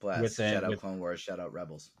 Bless. Shout out Clone Wars, shout out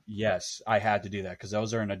Rebels. Yes, I had to do that because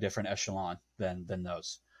those are in a different echelon than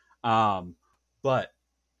those. But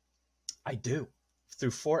I do.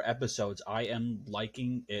 Through 4 episodes, I am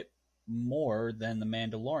liking it more than The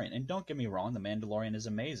Mandalorian. And don't get me wrong, The Mandalorian is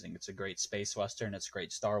amazing. It's a great space western. It's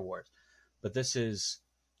great Star Wars. But this is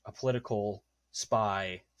a political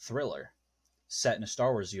spy thriller set in a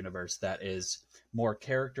Star Wars universe that is more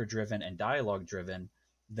character-driven and dialogue-driven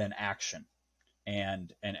than action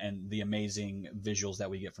and the amazing visuals that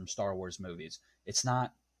we get from Star Wars movies. That's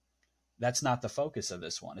not the focus of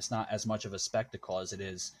this one. It's not as much of a spectacle as it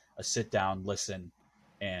is a sit down, listen,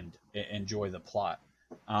 and enjoy the plot.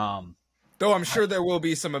 Though I'm sure there will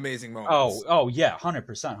be some amazing moments. Oh yeah,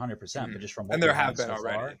 100%. But just from what and there have been so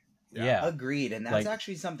already. Far, yeah, agreed. And that's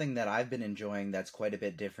actually something that I've been enjoying. That's quite a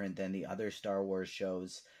bit different than the other Star Wars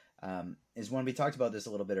shows. Is when we talked about this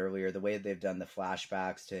a little bit earlier. The way they've done the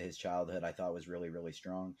flashbacks to his childhood, I thought was really, really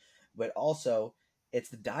strong. But also, it's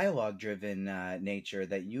the dialogue-driven nature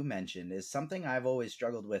that you mentioned is something I've always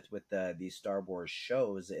struggled with these Star Wars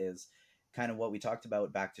shows. Is kind of what we talked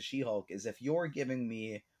about back to She-Hulk. Is if you're giving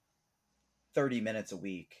me 30 minutes a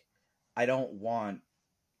week, I don't want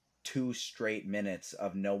 2 straight minutes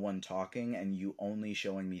of no one talking and you only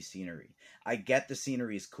showing me scenery. I get the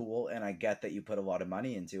scenery is cool and I get that you put a lot of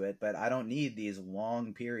money into it, but I don't need these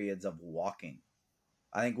long periods of walking.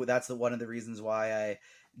 I think that's one of the reasons why I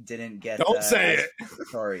didn't get. Don't say it.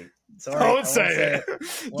 Sorry. Don't say it.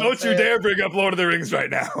 Don't you dare bring up Lord of the Rings right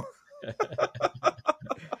now.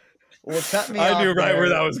 Well, cut me I off knew right there. where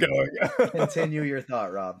that was going. Continue your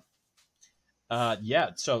thought, Rob.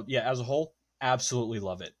 So as a whole, absolutely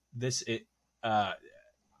love it.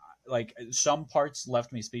 Like some parts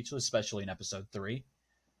left me speechless, especially in episode 3.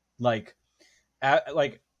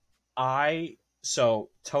 So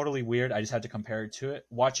totally weird. I just had to compare it to it.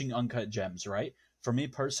 Watching Uncut Gems, right? For me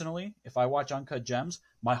personally, if I watch Uncut Gems,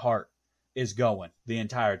 my heart is going the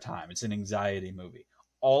entire time. It's an anxiety movie.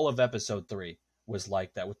 All of episode 3 was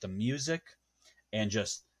like that, with the music and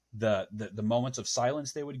just the moments of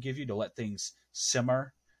silence they would give you to let things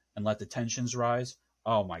simmer and let the tensions rise.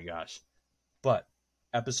 Oh my gosh. But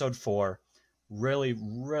episode 4, really,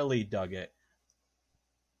 really dug it.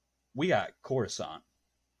 We got Coruscant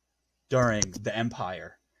during the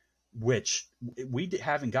Empire, which we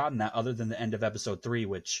haven't gotten that other than the end of episode 3,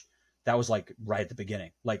 which that was like right at the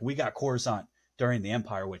beginning. Like, we got Coruscant during the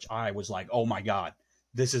Empire, which I was like, oh my God,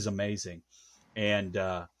 this is amazing. And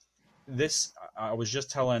this, I was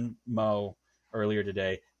just telling Mo earlier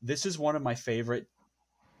today, this is one of my favorite,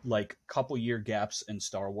 like, couple year gaps in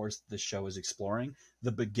Star Wars this show is exploring.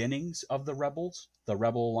 The beginnings of the Rebels, the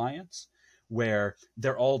Rebel Alliance, where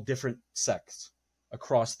they're all different sects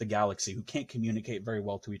across the galaxy who can't communicate very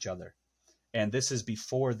well to each other. And this is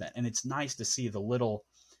before then. And it's nice to see the little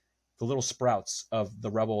sprouts of the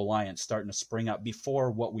Rebel Alliance starting to spring up before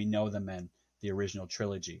what we know them in the original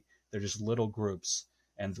trilogy. They're just little groups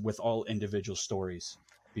and with all individual stories.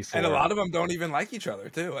 Before. And a lot of them don't even like each other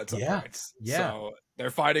too at some points. Yeah. So they're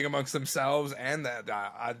fighting amongst themselves, and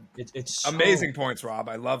that it's amazing points, Rob.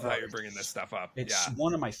 I love how you're bringing this stuff up. It's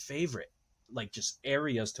one of my favorite, like, just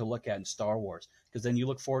areas to look at in Star Wars, because then you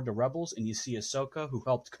look forward to Rebels and you see Ahsoka, who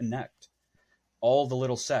helped connect all the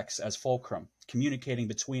little sects as fulcrum, communicating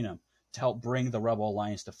between them to help bring the Rebel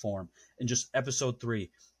Alliance to form. And just episode 3,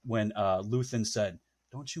 when Luthen said,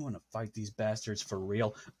 "Don't you want to fight these bastards for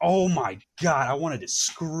real?" Oh my God, I wanted to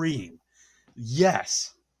scream.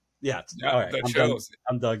 Yes. Yeah. All right.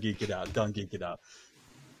 I'm done geeking out.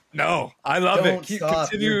 No, I love Don't it. stop.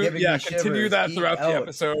 Continue that Geek throughout out. the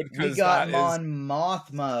episode. We got Mon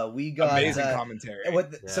Mothma. We got amazing commentary.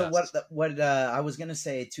 So what I was gonna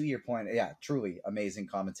say, to your point, yeah, truly amazing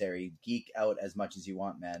commentary. Geek out as much as you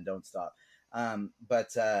want, man. Don't stop.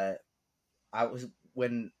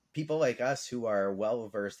 When people like us who are well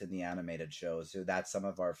versed in the animated shows, so that's some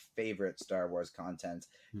of our favorite Star Wars content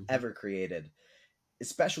ever created,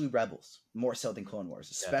 especially Rebels, more so than Clone Wars,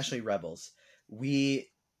 especially Rebels. We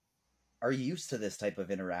are used to this type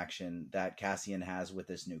of interaction that Cassian has with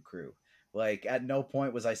this new crew. Like, at no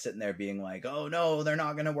point was I sitting there being like, oh no, they're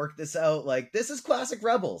not going to work this out. Like, this is classic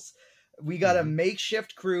Rebels. We got a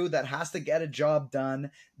makeshift crew that has to get a job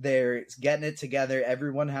done. They're getting it together.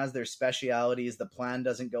 Everyone has their specialities. The plan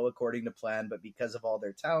doesn't go according to plan, but because of all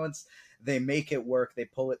their talents, they make it work. They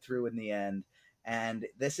pull it through in the end. And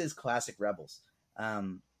this is classic Rebels.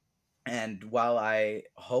 And while I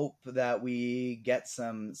hope that we get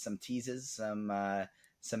some teases, some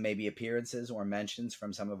maybe appearances or mentions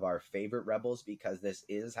from some of our favorite Rebels, because this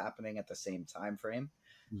is happening at the same time frame.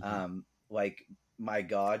 Like, my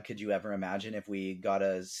God, could you ever imagine if we got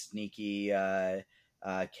a sneaky Kanan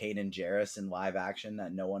Jarrus in live action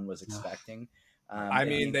that no one was expecting? I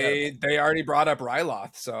mean, they already brought up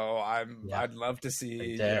Ryloth, so I'd love to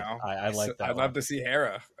see. I like that. I'd love to see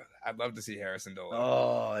Hera. I'd love to see Hera Syndulla.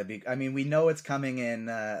 Oh, we know it's coming in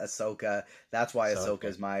Ahsoka. That's why Ahsoka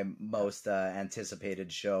is my most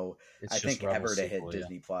anticipated show, I think, ever to hit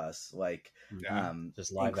Disney Plus. Like,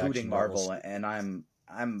 just live including Marvel, Rebels. and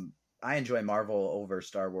I enjoy Marvel over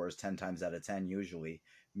Star Wars 10 times out of 10. Usually,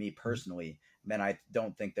 me personally. Man, I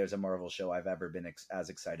don't think there's a Marvel show I've ever been as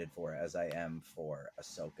excited for as I am for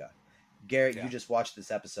Ahsoka. Garrett, you just watched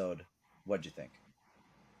this episode. What'd you think?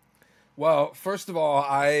 Well, first of all,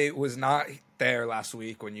 I was not there last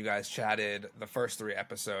week when you guys chatted the first 3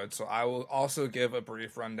 episodes, so I will also give a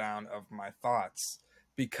brief rundown of my thoughts.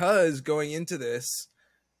 Because going into this,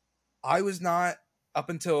 I was not, up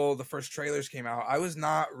until the first trailers came out, I was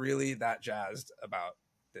not really that jazzed about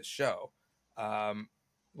this show.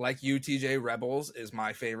 Like you, TJ, Rebels is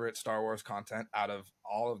my favorite Star Wars content out of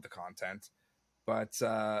all of the content. But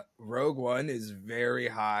Rogue One is very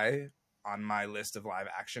high on my list of live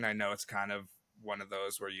action. I know it's kind of one of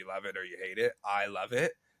those where you love it or you hate it. I love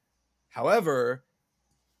it. However,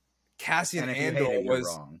 Cassian Andor was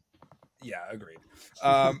wrong. Yeah, agreed.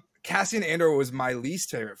 Cassian Andor was my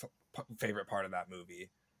least favorite part of that movie.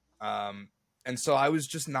 And so I was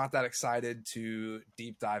just not that excited to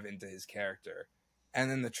deep dive into his character. And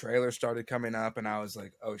then the trailer started coming up and I was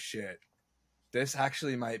like, oh shit, this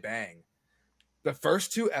actually might bang. The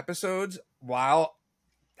first 2 episodes, while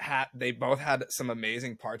they both had some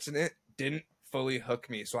amazing parts in it, didn't fully hook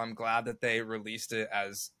me. So I'm glad that they released it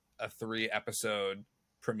as a 3-episode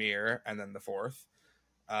premiere and then the 4th.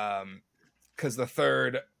 Because the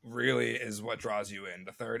 3rd really is what draws you in.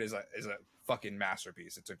 The 3rd is a fucking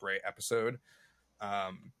masterpiece. It's a great episode.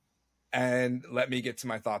 And let me get to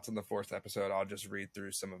my thoughts on the 4th episode. I'll just read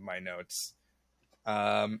through some of my notes.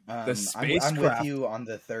 The spacecraft. I'm with you on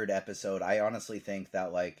the 3rd episode. I honestly think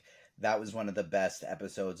that like that was one of the best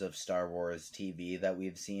episodes of Star Wars TV that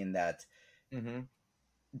we've seen that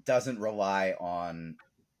doesn't rely on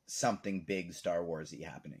something big Star Wars-y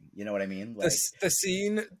happening. You know what I mean? Like the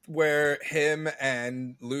scene where him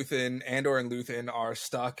and Andor and Luthen are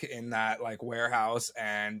stuck in that like warehouse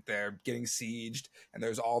and they're getting sieged and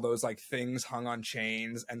there's all those like things hung on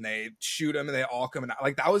chains and they shoot them and they all come out.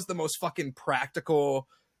 Like that was the most fucking practical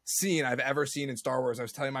scene I've ever seen in Star Wars. I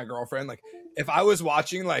was telling my girlfriend, like, if I was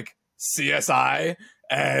watching like CSI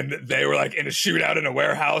and they were like in a shootout in a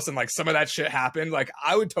warehouse and like some of that shit happened, like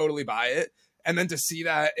I would totally buy it. And then to see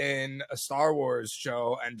that in a Star Wars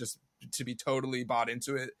show and just to be totally bought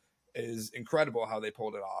into it is incredible how they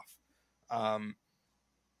pulled it off.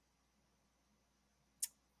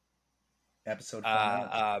 Episode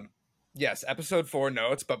 4 yes, episode 4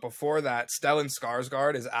 notes. But before that, Stellan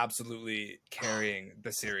Skarsgård is absolutely carrying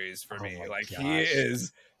the series for me. Like gosh. He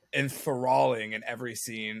is enthralling in every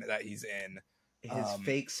scene that he's in. His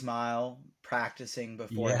fake smile, practicing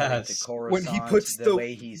before to Coruscant, when he puts the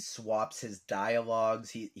way he swaps his dialogues,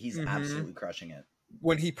 he's absolutely crushing it.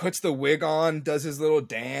 When he puts the wig on, does his little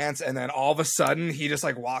dance, and then all of a sudden he just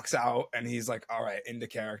like walks out and he's like, all right, into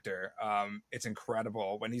character. It's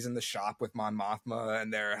incredible. When he's in the shop with Mon Mothma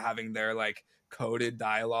and they're having their like coded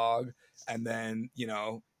dialogue, and then, you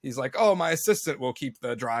know, he's like, oh, my assistant will keep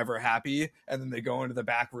the driver happy. And then they go into the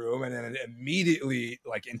back room and then it immediately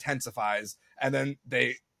like intensifies. And then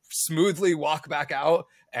they smoothly walk back out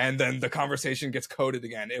and then the conversation gets coded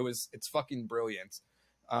again. It's fucking brilliant.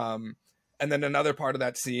 And then another part of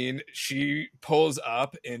that scene, she pulls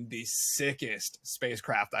up in the sickest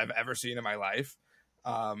spacecraft I've ever seen in my life.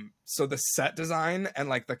 So the set design and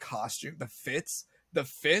like the costume, the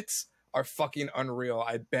fits are fucking unreal.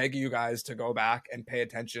 I beg you guys to go back and pay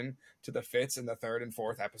attention to the fits in the 3rd and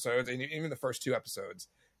 4th episodes and even the first 2 episodes.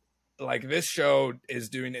 Like this show is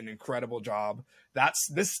doing an incredible job. That's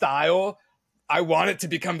this style. I want it to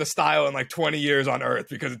become the style in like 20 years on Earth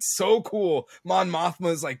because it's so cool. Mon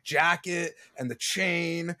Mothma's like jacket and the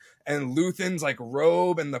chain and Luthen's like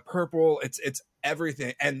robe and the purple. It's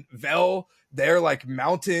everything. And Vel, they're like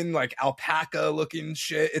mountain, like alpaca looking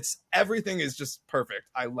shit. Everything is just perfect.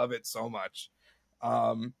 I love it so much.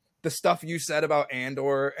 The stuff you said about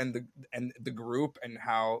Andor and the group and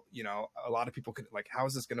how, you know, a lot of people could like, how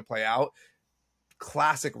is this going to play out?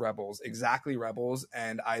 Classic Rebels, exactly Rebels.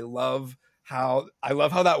 And I love how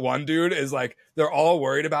that one dude is like, they're all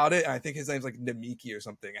worried about it. And I think his name's like Namiki or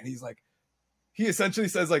something. And he's like, he essentially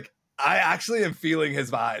says like, I actually am feeling his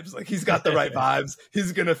vibes. Like he's got the right vibes.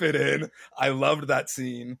 He's going to fit in. I loved that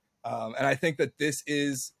scene. And I think that this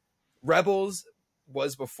is Rebels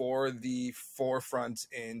was before the forefront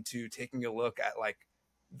into taking a look at like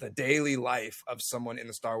the daily life of someone in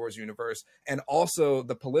the Star Wars universe and also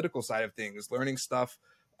the political side of things, learning stuff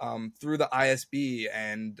through the ISB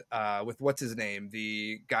and with what's his name,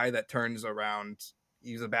 the guy that turns around.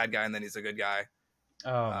 He's a bad guy and then he's a good guy.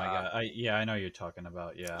 Oh my god! I know you're talking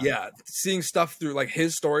about. Yeah. Seeing stuff through like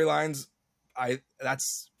his storylines,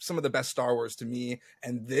 that's some of the best Star Wars to me.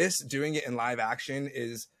 And this doing it in live action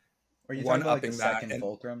is one-upping that. Second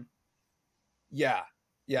Fulcrum. Yeah.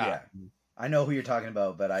 I know who you're talking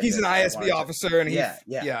about, but he's an ISB officer, and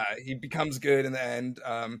he becomes good in the end.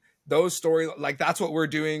 Those story, like that's what we're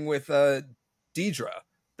doing with Deidre.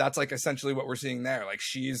 That's like essentially what we're seeing there. Like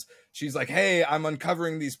she's like, hey, I'm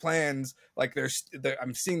uncovering these plans. Like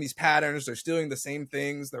I'm seeing these patterns. They're stealing the same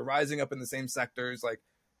things. They're rising up in the same sectors. Like,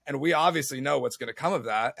 and we obviously know what's going to come of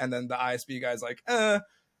that. And then the ISB guy's like,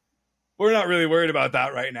 we're not really worried about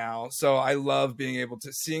that right now. So I love being able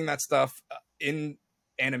to seeing that stuff in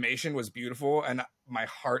animation was beautiful. And my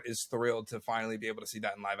heart is thrilled to finally be able to see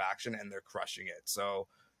that in live action, and they're crushing it. So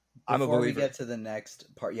before we get to the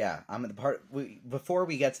next part, before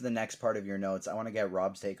we get to the next part of your notes, I want to get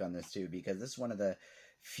Rob's take on this too, because this is one of the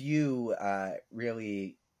few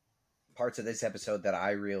really parts of this episode that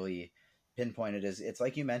I really pinpoint it is, it's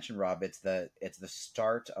like you mentioned, Rob. It's the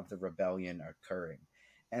start of the rebellion occurring,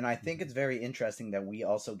 and I think it's very interesting that we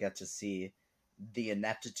also get to see the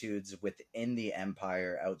ineptitudes within the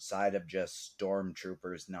Empire outside of just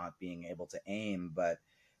stormtroopers not being able to aim, but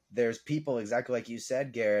there's people, exactly like you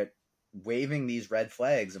said, Garrett, waving these red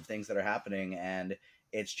flags of things that are happening, and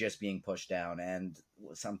it's just being pushed down. And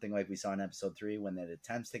something like we saw in episode 3, when it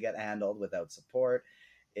attempts to get handled without support,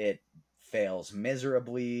 it fails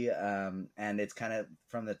miserably, and it's kind of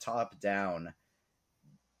from the top down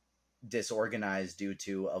disorganized due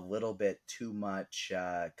to a little bit too much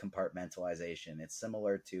compartmentalization. It's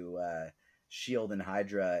similar to Shield and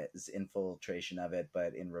Hydra's infiltration of it,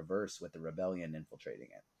 but in reverse with the rebellion infiltrating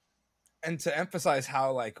it. And to emphasize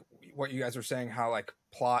how, like, what you guys were saying, how, like,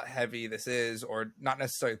 plot heavy this is, or not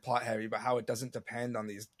necessarily plot heavy, but how it doesn't depend on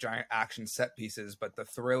these giant action set pieces, but the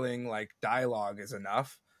thrilling, like, dialogue is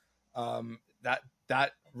enough.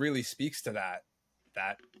 That really speaks to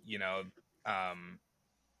that, you know,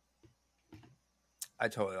 I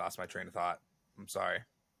totally lost my train of thought. I'm sorry.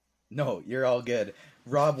 No, you're all good.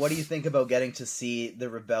 Rob, what do you think about getting to see the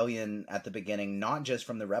rebellion at the beginning, not just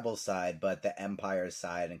from the rebel side, but the Empire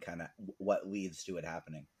side, and kind of what leads to it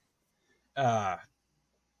happening?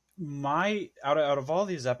 My out of all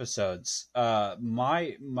these episodes,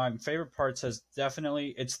 my favorite parts has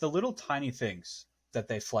definitely, it's the little tiny things that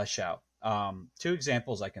they flesh out. 2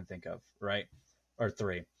 examples I can think of, right? Or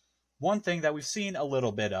 3. One thing that we've seen a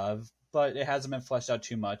little bit of, but it hasn't been fleshed out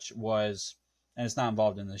too much, was, and it's not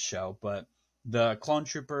involved in this show, but the clone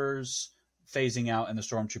troopers phasing out and the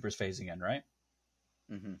stormtroopers phasing in, right?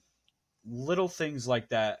 Mm-hmm. Little things like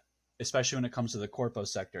that, especially when it comes to the corpo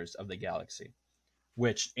sectors of the galaxy,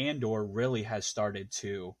 which Andor really has started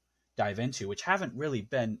to dive into, which haven't really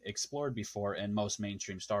been explored before in most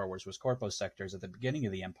mainstream Star Wars, was corpo sectors at the beginning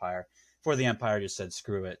of the Empire, before the Empire just said,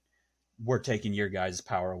 screw it, we're taking your guys'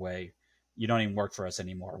 power away. You don't even work for us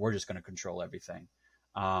anymore. We're just going to control everything.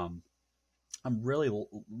 I'm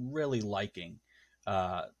really liking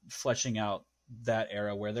fleshing out that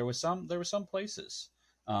era where there were some places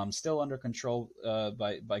still under control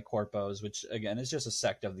by corpos, which again is just a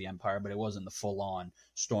sect of the Empire, but it wasn't the full-on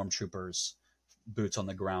stormtroopers, boots on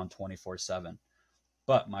the ground 24/7.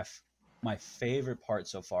 But my favorite part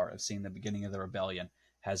so far of seeing the beginning of the rebellion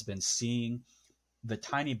has been seeing the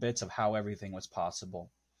tiny bits of how everything was possible.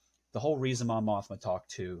 The whole reason Mon Mothma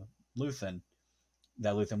talked to Luthen,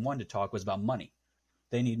 that Luthen wanted to talk, was about money.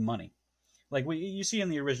 They need money. Like you see in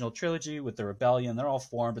the original trilogy with the rebellion, they're all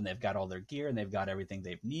formed and they've got all their gear and they've got everything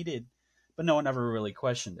they've needed, but no one ever really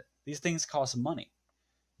questioned it. These things cost money.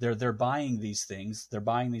 They're buying these things. They're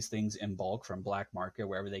buying these things in bulk from black market,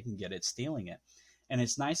 wherever they can get it, stealing it. And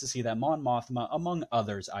it's nice to see that Mon Mothma, among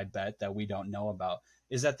others, I bet, that we don't know about,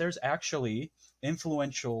 is that there's actually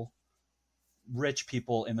influential rich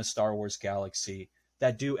people in the Star Wars galaxy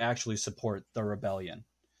that do actually support the rebellion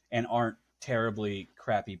and aren't terribly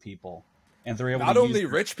crappy people. And they're able not to only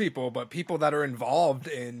rich people, but people that are involved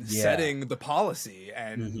in setting the policy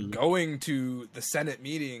and going to the Senate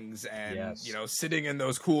meetings and you know, sitting in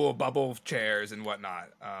those cool bubble chairs and whatnot.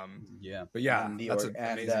 But yeah, that's an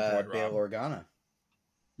amazing point, Bail Rob. Organa.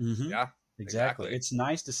 Yeah, exactly. It's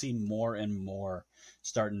nice to see more and more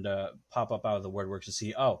starting to pop up out of the woodworks to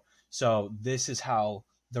see, oh, so this is how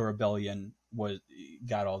the rebellion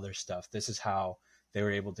got all their stuff. This is how they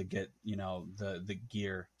were able to get, you know, the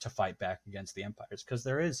gear to fight back against the empires, because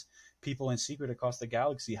there is people in secret across the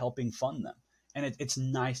galaxy helping fund them. And it's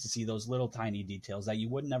nice to see those little tiny details that you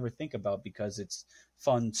would never think about because it's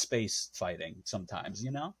fun space fighting sometimes,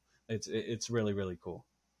 you know? It's really, really cool.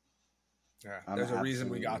 Yeah, there's a reason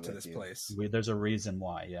we got to this place. There's a reason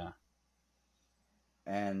why, yeah.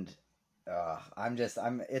 And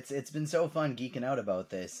it's been so fun geeking out about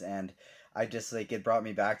this, and I just, like, it brought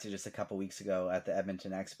me back to just a couple weeks ago at the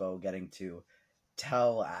Edmonton Expo, getting to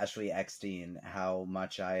tell Ashley Eckstein how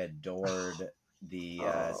much I adored the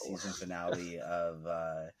season finale of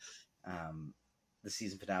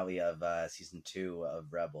season 2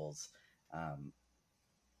 of Rebels.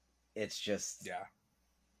 It's just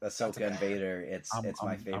Ahsoka and Vader. It's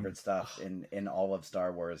my favorite stuff in all of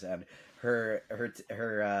Star Wars, and her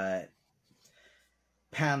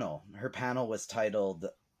panel was titled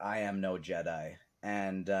 "I Am No Jedi,"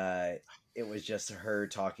 and it was just her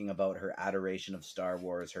talking about her adoration of Star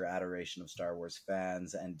Wars, her adoration of Star Wars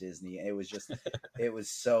fans and Disney. It was just, it was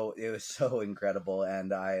so incredible,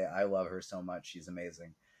 and I love her so much. She's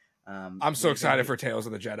amazing. I'm so excited for Tales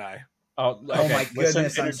of the Jedi. Oh my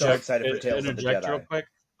goodness! I'm so excited for Tales of the Jedi. Real quick.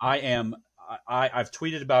 I've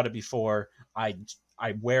tweeted about it before. I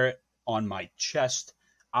wear it on my chest.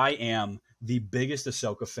 I am the biggest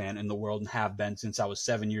Ahsoka fan in the world and have been since I was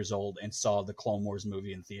 7 years old and saw the Clone Wars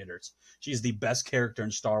movie in theaters. She's the best character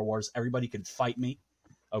in Star Wars. Everybody can fight me.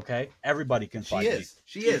 Okay? Everybody can fight me.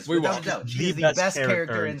 She is, without a doubt. She is the best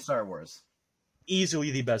character in Star Wars. Easily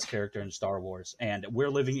the best character in Star Wars. And we're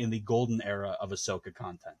living in the golden era of Ahsoka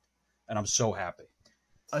content. And I'm so happy.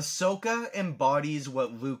 Ahsoka embodies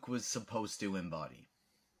what Luke was supposed to embody.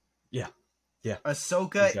 Yeah. Yeah.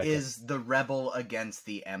 Ahsoka is the rebel against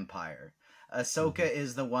the Empire. Ahsoka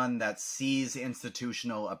is the one that sees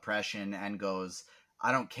institutional oppression and goes,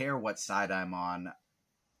 I don't care what side I'm on,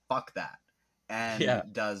 fuck that.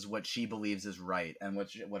 And does what she believes is right and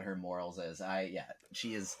what her morals is.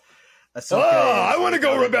 She is... Ahsoka I want to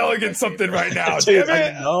go rebel against something right now. Damn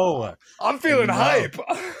it! No, I'm feeling hype.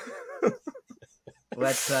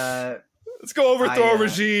 Let's go overthrow a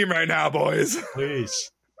regime right now, boys.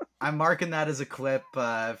 Please. I'm marking that as a clip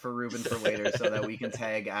for Ruben for later so that we can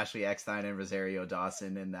tag Ashley Eckstein and Rosario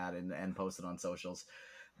Dawson in that and post it on socials.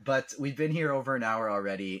 But we've been here over an hour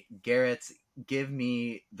already. Garrett, give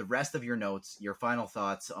me the rest of your notes, your final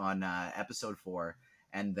thoughts on episode 4,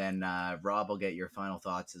 and then Rob will get your final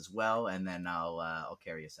thoughts as well, and then I'll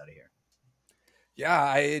carry us out of here. Yeah,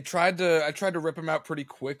 I tried to rip him out pretty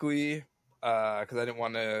quickly because I didn't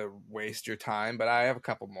want to waste your time, but I have a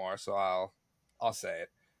couple more, so I'll say it.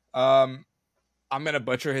 I'm gonna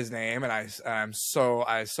butcher his name, and I so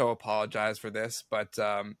apologize for this, but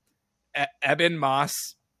Eben Moss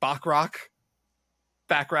Backrack,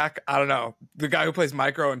 I don't know, the guy who plays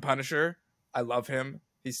Micro in Punisher. I love him.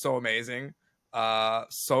 He's so amazing.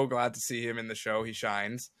 So glad to see him in the show. He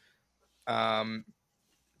shines. The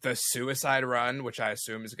suicide run, which I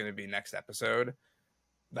assume is going to be next episode,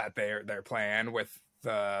 that their plan with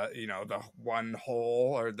the one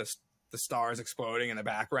hole or the stars exploding in the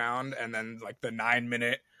background, and then like the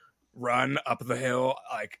 9-minute run up the hill,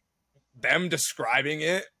 like them describing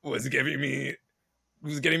it was getting me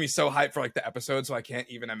so hyped for like the episode. So I can't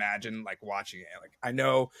even imagine like watching it. Like, I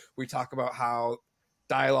know we talk about how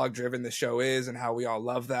dialogue driven the show is and how we all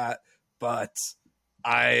love that, but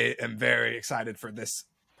I am very excited for this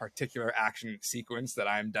particular action sequence that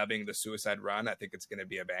I'm dubbing the suicide run. I think it's going to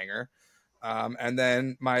be a banger. And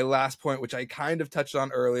then my last point, which I kind of touched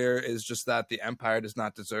on earlier, is just that the Empire does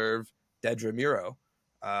not deserve Dedra Miro.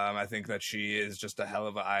 I think that she is just a hell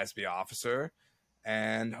of an ISB officer,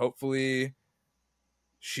 and hopefully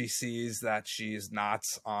she sees that she's not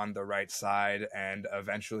on the right side and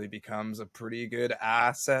eventually becomes a pretty good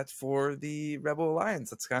asset for the Rebel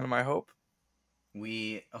Alliance. That's kind of my hope.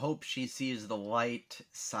 We hope she sees the light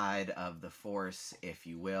side of the Force, if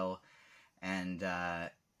you will. And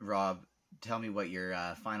Rob, tell me what your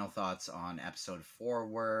final thoughts on episode 4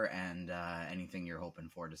 were, and anything you're hoping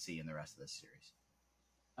for to see in the rest of this series.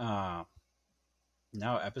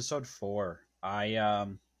 No, episode 4. I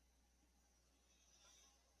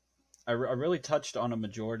really touched on a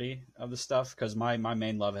majority of the stuff because my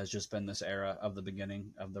main love has just been this era of the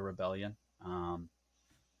beginning of the rebellion.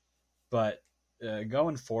 But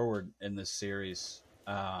going forward in this series,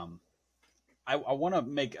 I want to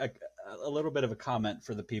make a little bit of a comment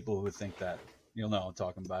for the people who think that, you'll know what I'm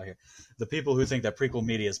talking about here. The people who think that prequel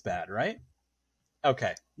media is bad, right?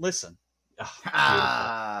 Okay, listen.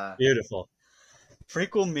 Oh, beautiful.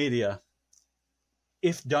 Prequel media,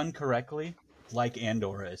 if done correctly, like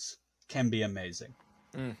Andor is, can be amazing.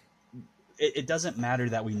 It doesn't matter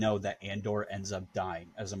that we know that Andor ends up dying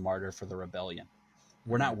as a martyr for the rebellion.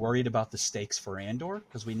 We're not worried about the stakes for Andor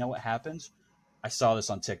because we know what happens. I saw this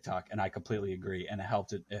on TikTok and I completely agree, and it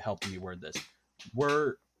helped me word this.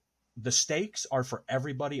 The stakes are for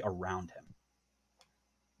everybody around him.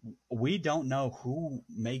 We don't know who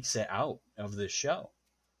makes it out of this show,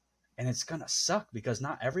 and it's gonna suck because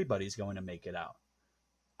not everybody's going to make it out.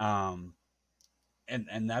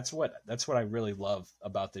 And that's what I really love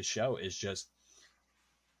about this show is just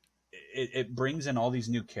it brings in all these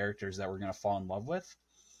new characters that we're going to fall in love with.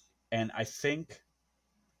 And I think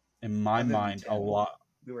in my mind, a lot,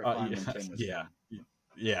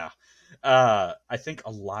 I think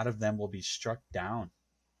a lot of them will be struck down.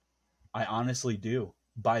 I honestly do,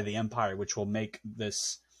 by the Empire, which will make the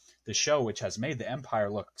show, which has made the Empire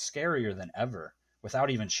look scarier than ever without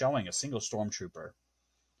even showing a single stormtrooper.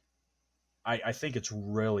 I think it's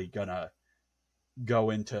really gonna go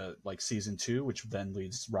into like season 2, which then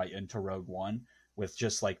leads right into Rogue One with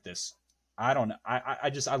just like this. I don't know.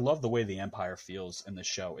 I love the way the Empire feels in the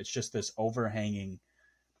show. It's just this overhanging,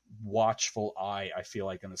 watchful eye, I feel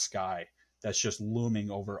like, in the sky that's just looming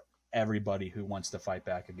over everybody who wants to fight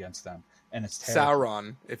back against them. And it's terrible.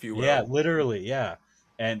 Sauron, if you will. Yeah, literally, yeah.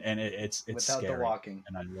 And it's without scary, the walking.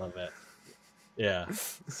 and I love it. Yeah.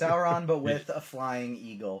 Sauron, but with a flying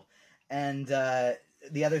eagle. And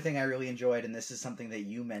the other thing I really enjoyed, and this is something that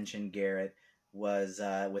you mentioned, Garrett, was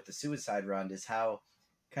with the suicide run, is how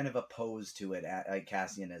kind of opposed to it like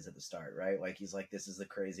Cassian is at the start, right? Like he's like, this is a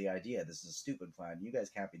crazy idea, this is a stupid plan, you guys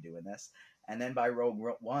can't be doing this. And then by Rogue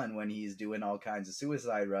One, when he's doing all kinds of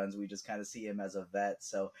suicide runs, we just kind of see him as a vet.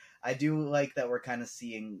 So I do like that we're kind of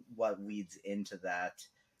seeing what leads into that.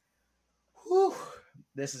 Whew.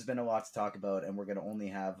 This has been a lot to talk about, and we're going to only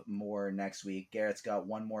have more next week. Garrett's got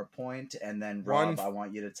one more point, and then Rob, I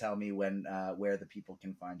want you to tell me when where the people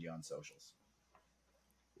can find you on socials.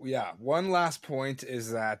 Yeah, one last point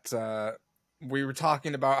is that we were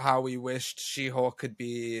talking about how we wished She-Hulk could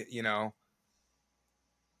be,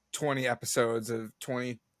 20 episodes of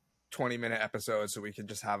 20-minute episodes, so we could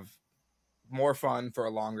just have more fun for a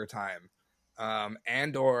longer time.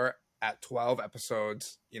 Andor at 12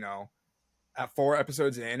 episodes, at 4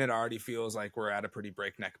 episodes in, it already feels like we're at a pretty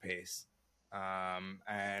breakneck pace.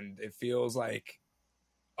 And it feels like,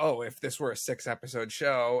 if this were a 6-episode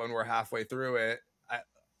show and we're halfway through it,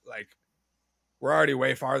 we're already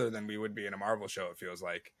way farther than we would be in a Marvel show, it feels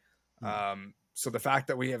like. So the fact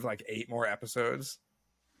that we have 8 more episodes,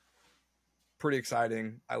 pretty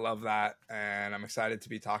exciting. I love that, and I'm excited to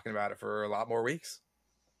be talking about it for a lot more weeks.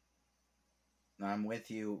 I'm with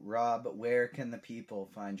you. Rob, where can the people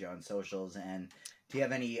find you on socials, and do you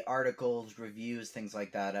have any articles, reviews, things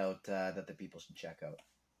like that out that the people should check out?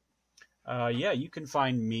 Yeah, you can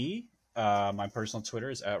find me. My personal Twitter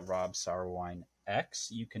is at RobSourwineX.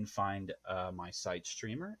 You can find my site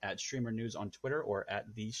Streamr at Streamr News on Twitter or at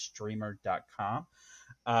thestreamer.com.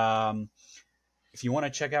 If you want to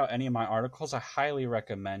check out any of my articles, I highly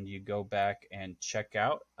recommend you go back and check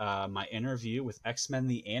out my interview with X-Men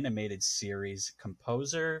the Animated Series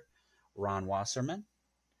composer Ron Wasserman.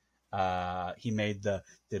 He made the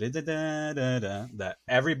da-da-da-da-da-da that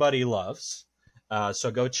everybody loves.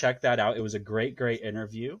 So go check that out. It was a great, great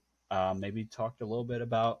interview. Maybe talked a little bit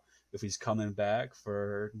about if he's coming back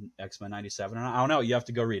for X-Men 97. I don't know. You have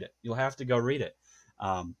to go read it. You'll have to go read it.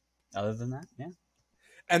 Other than that, yeah.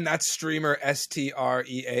 And that's Streamr, Streamr.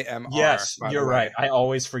 Yes, you're right. I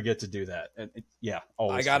always forget to do that.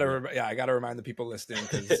 Always. I gotta remind the people listening,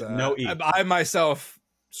 because no E. I myself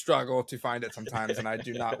struggle to find it sometimes, and I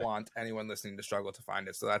do not want anyone listening to struggle to find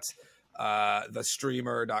it. So that's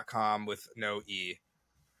thestreamer.com with no E.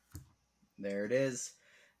 There it is.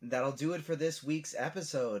 That'll do it for this week's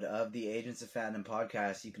episode of the Agents of Fandom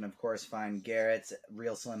podcast. You can, of course, find Garrett,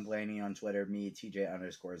 Real Slim Blaney on Twitter, me,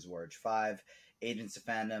 TJ_Zwarge5, Agents of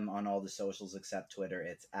Fandom on all the socials except Twitter.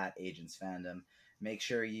 It's at Agents Fandom. Make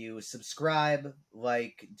sure you subscribe,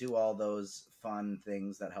 do all those fun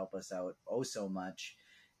things that help us out so much.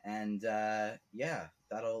 And that'll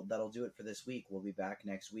do it for this week. We'll be back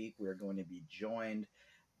next week. We're going to be joined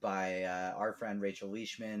by our friend Rachel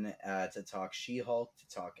Leishman to talk She-Hulk, to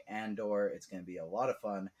talk Andor. It's going to be a lot of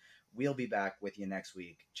fun. We'll be back with you next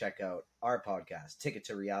week. Check out our podcast, Ticket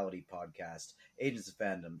to Reality podcast, Agents of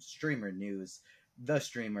Fandom, Streamr News, the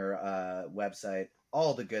Streamr website,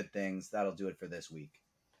 all the good things. That'll do it for this week.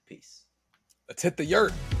 Peace. Let's hit the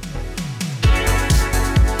yurt.